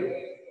 thank you.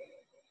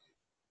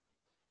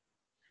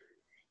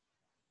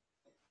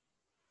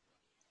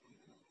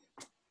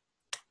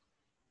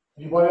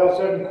 Anybody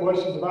else have any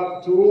questions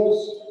about the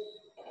tools?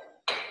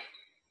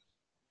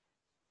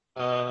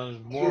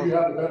 I'm sure you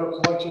have a better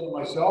collection than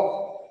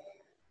myself.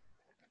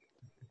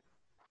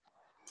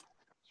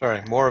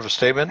 Sorry, more of a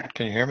statement.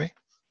 Can you hear me?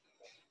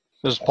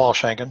 This is Paul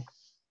Shanken.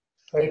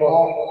 Hey,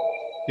 Paul.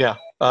 Yeah.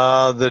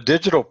 The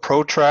digital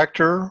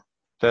protractor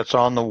that's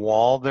on the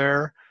wall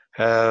there,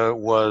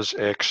 was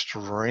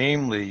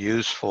extremely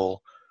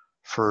useful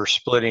for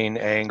splitting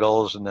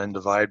angles and then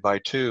divide by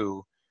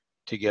 2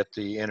 to get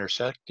the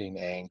intersecting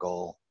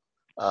angle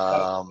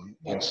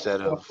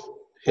instead of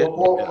hitting.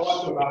 What we'll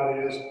talk about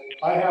is,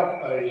 I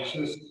have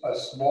just a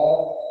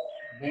small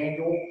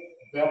manual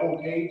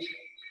bevel gauge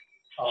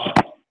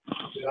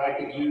that I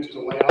could use to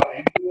lay out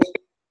angles.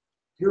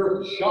 Here at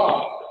the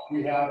shop,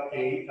 we have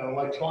an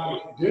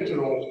electronic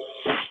digital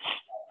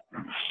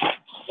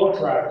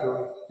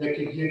protractor that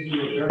can give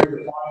you a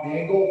very defined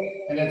angle,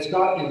 and it's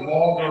got a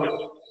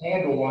longer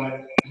handle on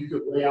it. You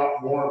could lay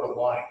out more of a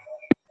line.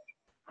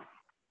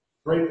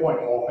 Great point,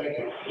 Paul. Thank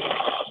you.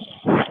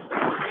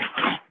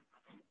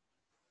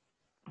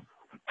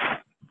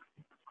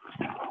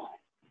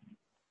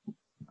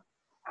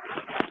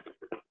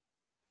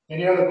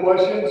 Any other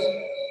questions?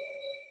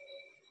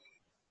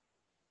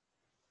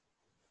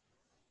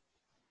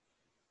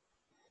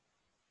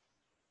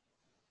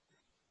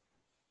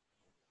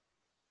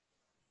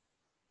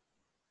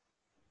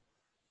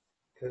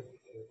 Okay,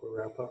 we'll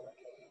wrap up.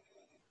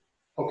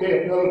 Okay,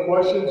 if no other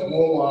questions,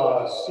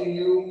 we'll see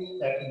you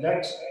at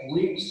next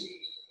week's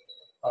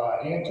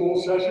hand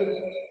tool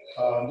session.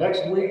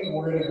 Next week,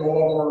 we're going to go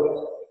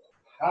over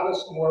how to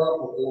square up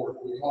a board.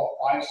 We call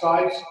it 5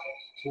 sides.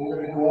 So we're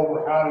going to go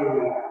over how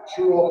to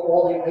true up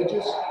all the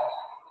edges.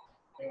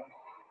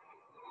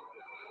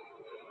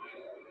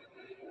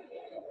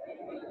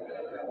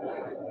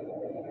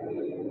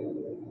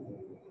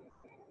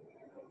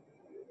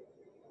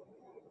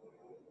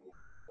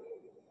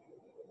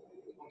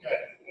 Okay,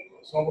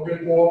 so we're going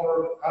to go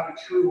over how to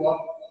true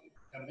up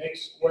and make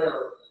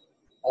square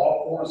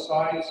all 4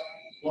 sides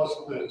plus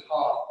the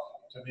top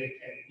to make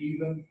an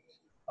even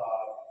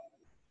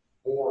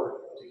board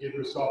to give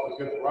yourself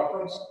a good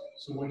reference.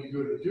 So when you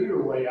go to do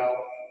your layout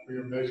for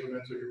your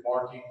measurements or your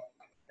marking,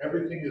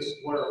 everything is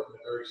square from the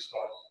very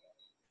start.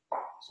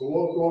 So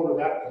we'll go over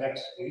that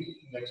next week,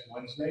 next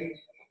Wednesday.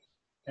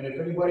 And if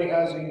anybody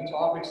has any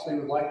topics they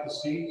would like to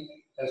see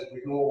as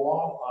we go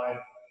along, I'm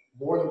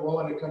more than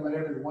willing to come in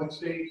every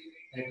Wednesday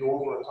and go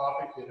over a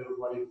topic that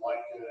everybody would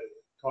like to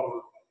cover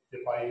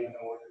if I even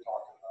know what you're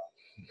talking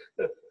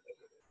about.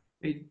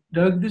 Hey,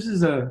 Doug, this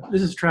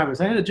is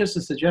Travis. I had just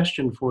a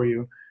suggestion for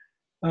you.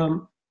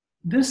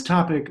 This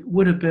topic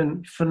would have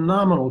been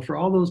phenomenal for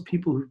all those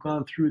people who've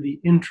gone through the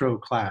intro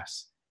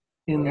class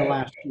in the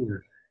last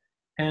year.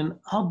 And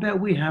I'll bet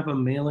we have a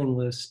mailing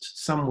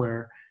list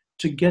somewhere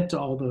to get to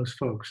all those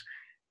folks.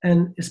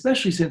 And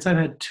especially since I've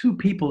had 2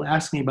 people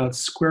ask me about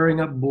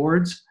squaring up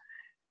boards,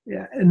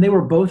 and they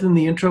were both in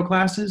the intro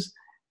classes.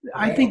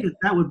 I think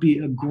that would be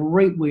a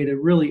great way to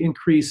really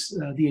increase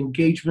the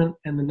engagement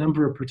and the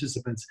number of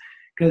participants.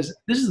 Because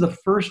this is the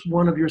first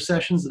one of your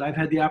sessions that I've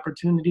had the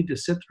opportunity to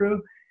sit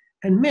through.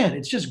 And man,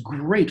 it's just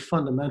great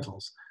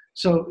fundamentals.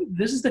 So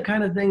this is the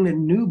kind of thing that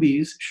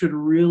newbies should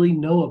really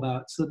know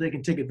about so they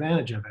can take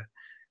advantage of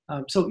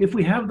it. So if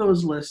we have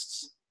those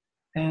lists,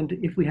 and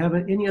if we have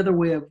any other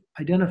way of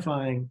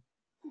identifying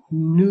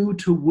new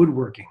to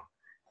woodworking,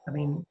 I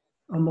mean,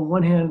 on the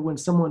one hand, when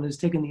someone has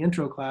taken the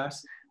intro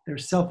class, they're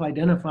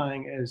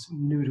self-identifying as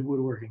new to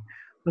woodworking.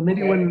 But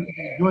maybe when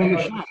they join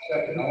the shop.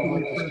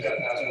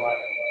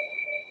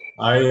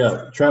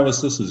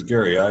 Travis, this is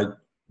Gary.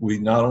 We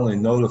not only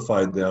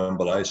notified them,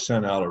 but I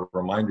sent out a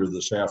reminder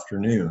this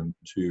afternoon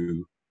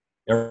to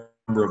every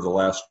member of the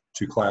last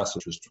 2 classes,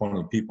 which is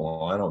 20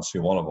 people. I don't see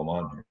one of them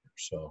on here.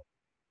 So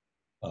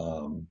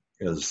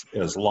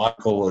as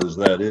logical as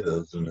that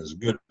is, and as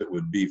good it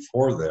would be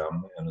for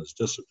them, and as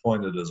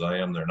disappointed as I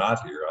am they're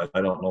not here,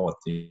 I don't know what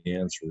the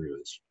answer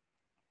is.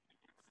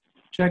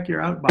 Check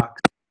your outbox.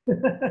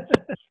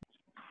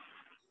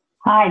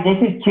 Hi,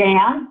 this is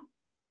Jan.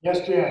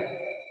 Yes, Jan.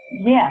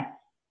 Yes.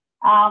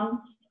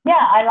 Yeah,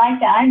 I like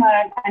that. I'm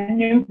a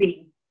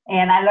newbie,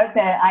 and I love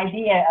the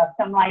idea of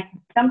some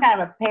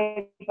kind of a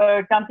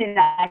paper, something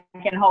that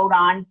I can hold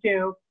on to,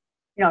 you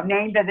know,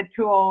 names of the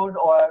tools,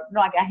 or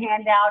like a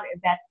handout, if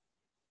that's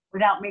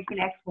without making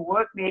extra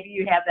work. Maybe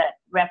you have that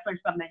reference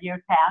from the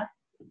year past.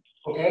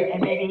 Okay.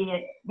 And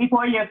maybe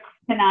before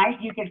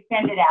tonight, you can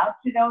send it out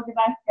to those of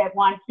us that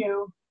want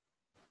to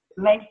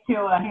link to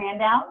a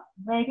handout,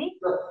 maybe.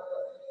 Sure.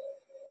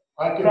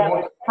 I can If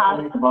work that's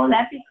possible,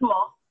 that'd be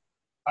cool.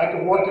 I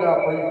can work it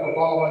out for you for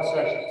following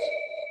sessions.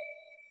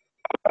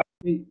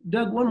 Hey,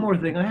 Doug, one more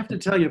thing. I have to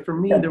tell you, for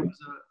me, there was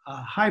a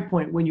high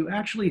point when you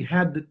actually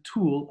had the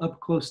tool up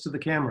close to the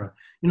camera.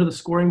 You know the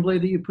scoring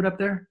blade that you put up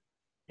there?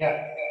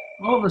 Yeah.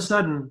 All of a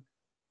sudden,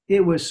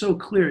 it was so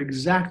clear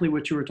exactly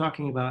what you were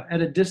talking about.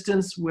 At a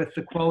distance, with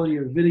the quality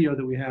of video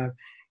that we have,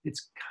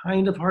 it's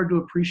kind of hard to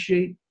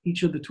appreciate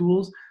each of the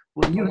tools.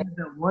 When you had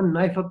that one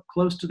knife up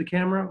close to the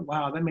camera,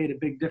 wow, that made a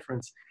big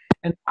difference.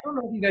 And I don't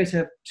know if you guys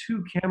have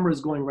 2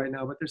 cameras going right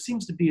now, but there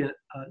seems to be an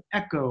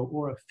echo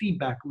or a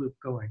feedback loop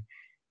going.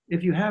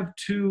 If you have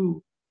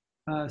 2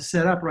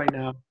 set up right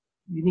now,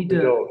 you need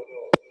to.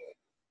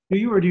 Do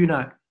you or do you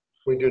not?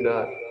 We do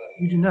not.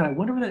 You do not. I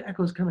wonder where that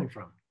echo is coming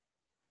from.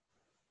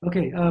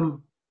 Okay. All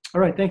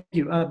right. Thank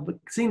you. But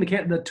seeing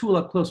the tool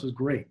up close was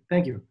great.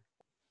 Thank you.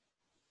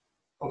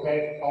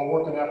 Okay, I'll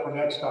work on that for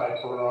next time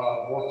for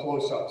more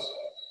close-ups.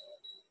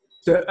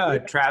 So,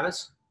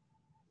 Travis,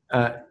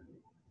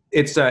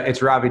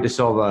 it's Ravi De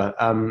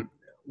Silva.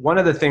 One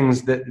of the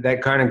things that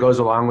kind of goes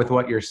along with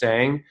what you're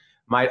saying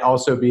might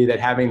also be that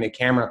having the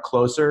camera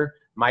closer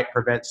might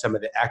prevent some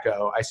of the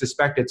echo. I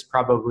suspect it's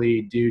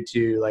probably due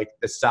to like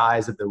the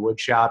size of the wood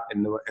shop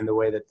and the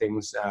way that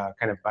things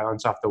kind of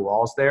bounce off the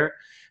walls there.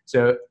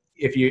 So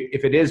if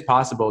it is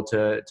possible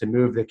to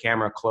move the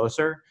camera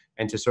closer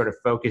and to sort of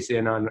focus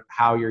in on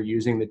how you're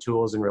using the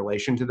tools in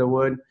relation to the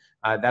wood,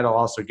 that'll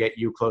also get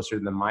you closer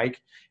to the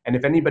mic. And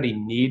if anybody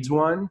needs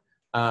one,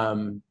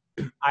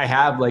 I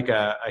have like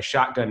a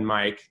shotgun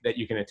mic that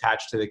you can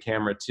attach to the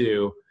camera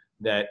too,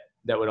 that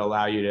would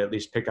allow you to at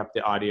least pick up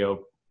the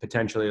audio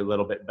potentially a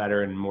little bit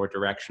better and more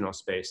directional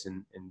space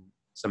in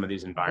some of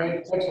these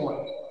environments. Okay,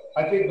 excellent.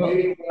 I think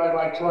maybe what I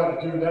might try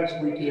to do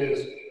next week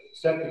is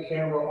set the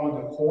camera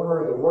on the corner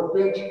of the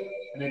workbench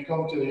and then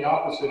come to the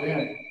opposite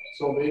end.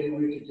 So maybe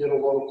we could get a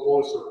little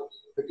closer,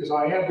 because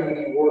I am going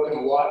to be working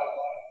a lot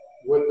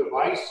with the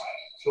vise.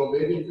 So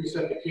maybe if we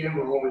set the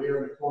camera over here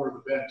in the corner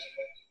of the bench,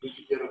 we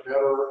could get a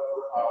better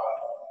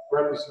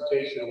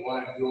representation of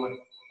what I'm doing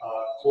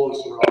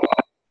closer up.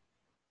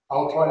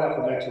 I'll try that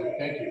for next week.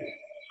 Thank you.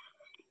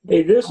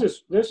 Hey, this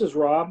is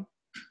Rob.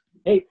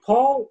 Hey,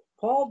 Paul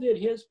did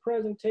his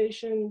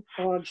presentation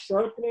on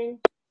sharpening,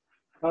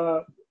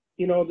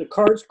 the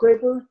card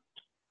scraper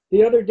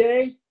the other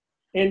day,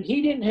 and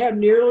he didn't have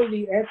nearly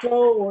the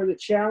echo or the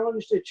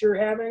challenge that you're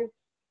having.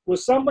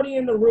 Was somebody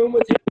in the room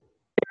with him?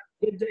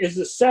 Is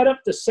the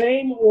setup the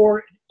same,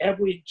 or have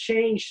we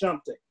changed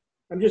something?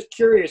 I'm just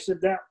curious if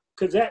that,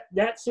 because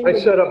that seemed. I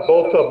set up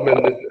both of them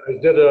and I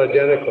did it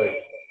identically.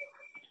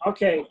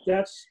 Okay,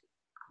 that's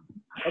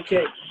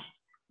okay.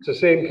 It's the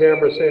same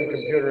camera, same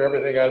computer,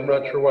 everything. I'm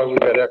not sure why we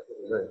got echo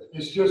today.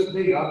 It's just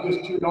me. I'm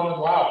just too darn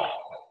loud.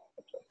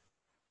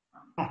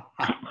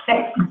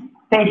 Say,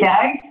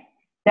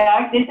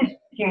 Doug, this is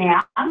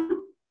Jan.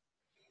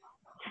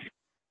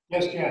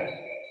 Yes, Jan.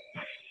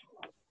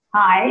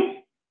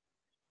 Hi.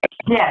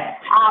 Yes,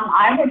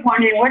 I was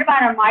wondering, what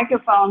about a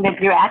microphone that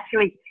you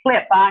actually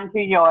clip onto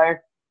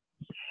your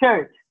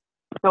shirt,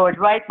 so it's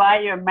right by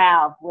your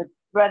mouth,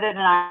 rather than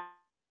on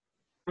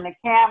the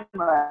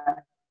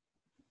camera,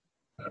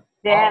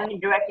 then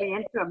directly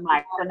into a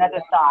mic?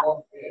 Another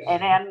thought.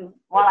 And then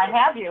while I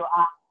have you,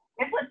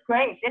 this was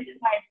great. This is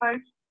my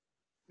first.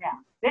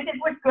 This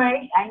was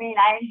great. I mean,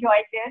 I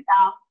enjoyed this.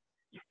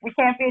 We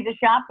can't be at the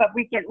shop, but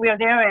we're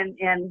there in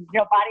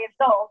body and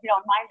soul,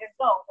 mind and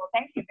soul. So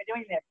thank you for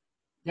doing this.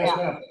 Yes,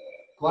 ma'am.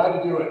 Glad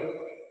to do it.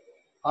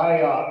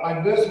 I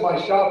miss my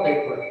shop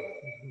apron.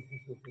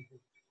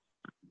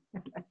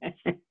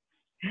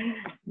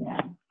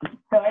 Yeah.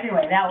 So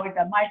anyway, that was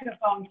a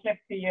microphone tip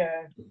to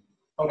your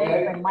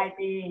Okay. apron. Might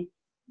be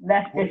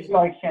less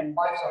distortion.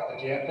 Find something,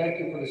 Jan. Thank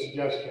you for the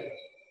suggestion.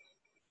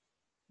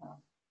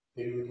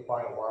 Maybe we can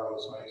find a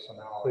wireless mic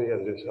somehow. We got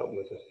to do something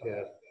with it.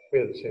 Yeah, we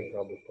had the same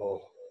problem with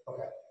Paul.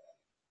 Okay.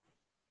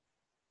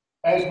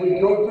 As we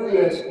go through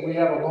this, we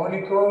have a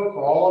learning curve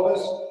for all of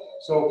us.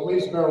 So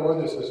please bear with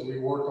us as we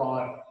work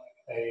on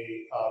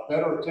a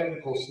better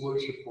technical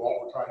solution for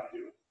what we're trying to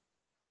do.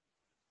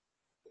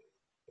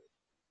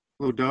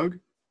 Hello, Doug.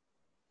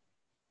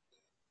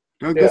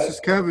 Doug, Yes. This is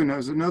Kevin.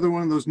 As another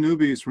one of those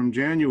newbies from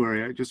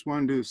January, I just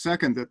wanted to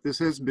second that this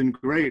has been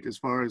great as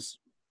far as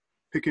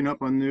picking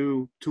up on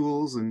new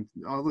tools and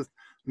all the.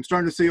 I'm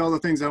starting to see all the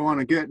things I want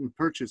to get and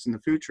purchase in the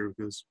future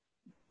because.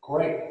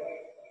 Great.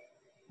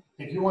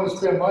 If you want to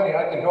spend money,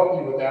 I can help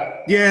you with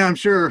that. Yeah, I'm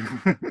sure.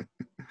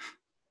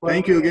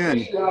 Thank you again.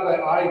 You should have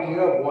an idea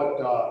of what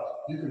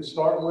you can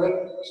start with.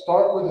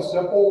 Start with the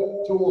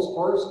simple tools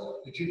first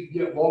that you can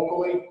get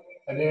locally,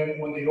 and then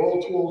when the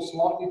old tool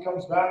sloppy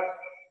comes back,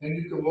 then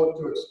you can look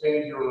to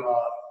expand your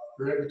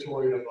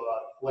inventory of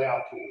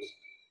layout tools.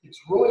 It's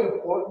really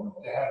important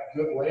to have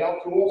good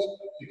layout tools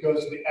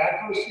because the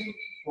accuracy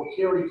will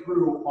carry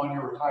through on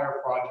your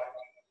entire project.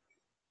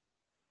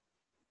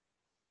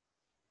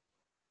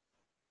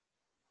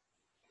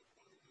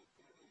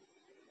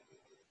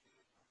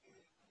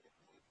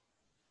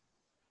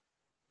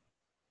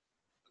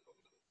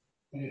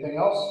 Anything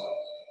else?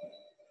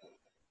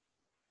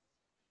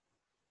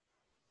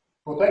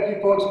 Well, thank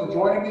you folks for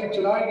joining me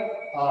tonight.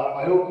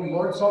 I hope you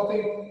learned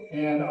something,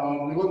 and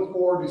we look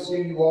forward to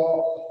seeing you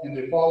all in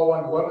the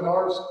following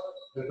webinars.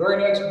 The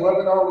very next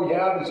webinar we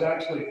have is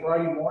actually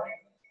Friday morning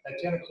at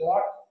 10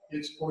 o'clock.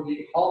 It's for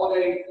the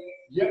holiday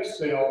gift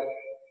sale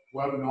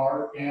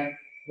webinar, and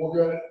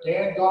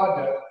Dan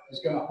Godda is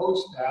going to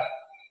host that,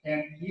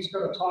 and he's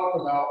going to talk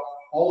about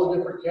all the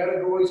different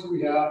categories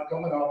we have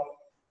coming up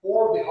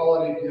for the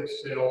holiday gift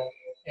sale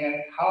and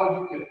how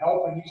you can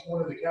help in each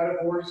one of the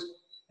categories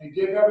and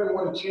give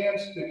everyone a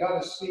chance to kind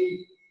of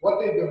see what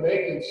they've been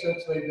making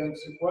since they've been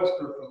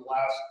sequestered for the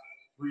last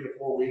 3 to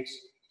 4 weeks,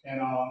 and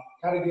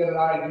kind of get an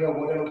idea of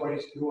what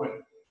everybody's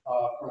doing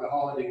for the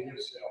holiday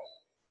gift sale.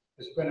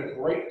 It's been a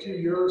great 2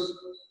 years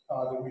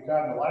that we've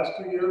had in the last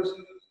 2 years,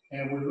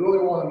 and we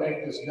really want to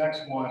make this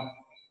next one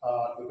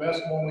the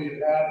best one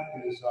we've had.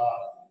 Is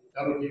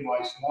that'll be my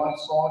swan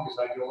song as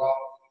I go out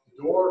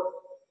the door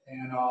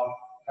and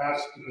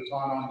pass the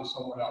baton on to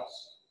someone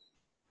else.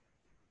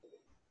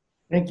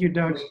 Thank you,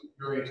 Doug.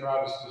 During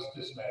Travis's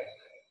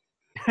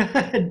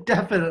dismay.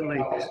 Definitely.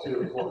 Travis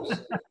too, of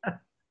course.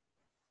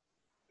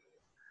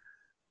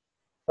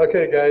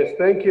 Okay, guys,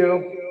 thank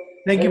you.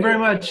 Thank you very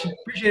much.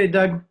 Appreciate it,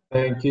 Doug.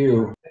 Thank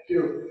you.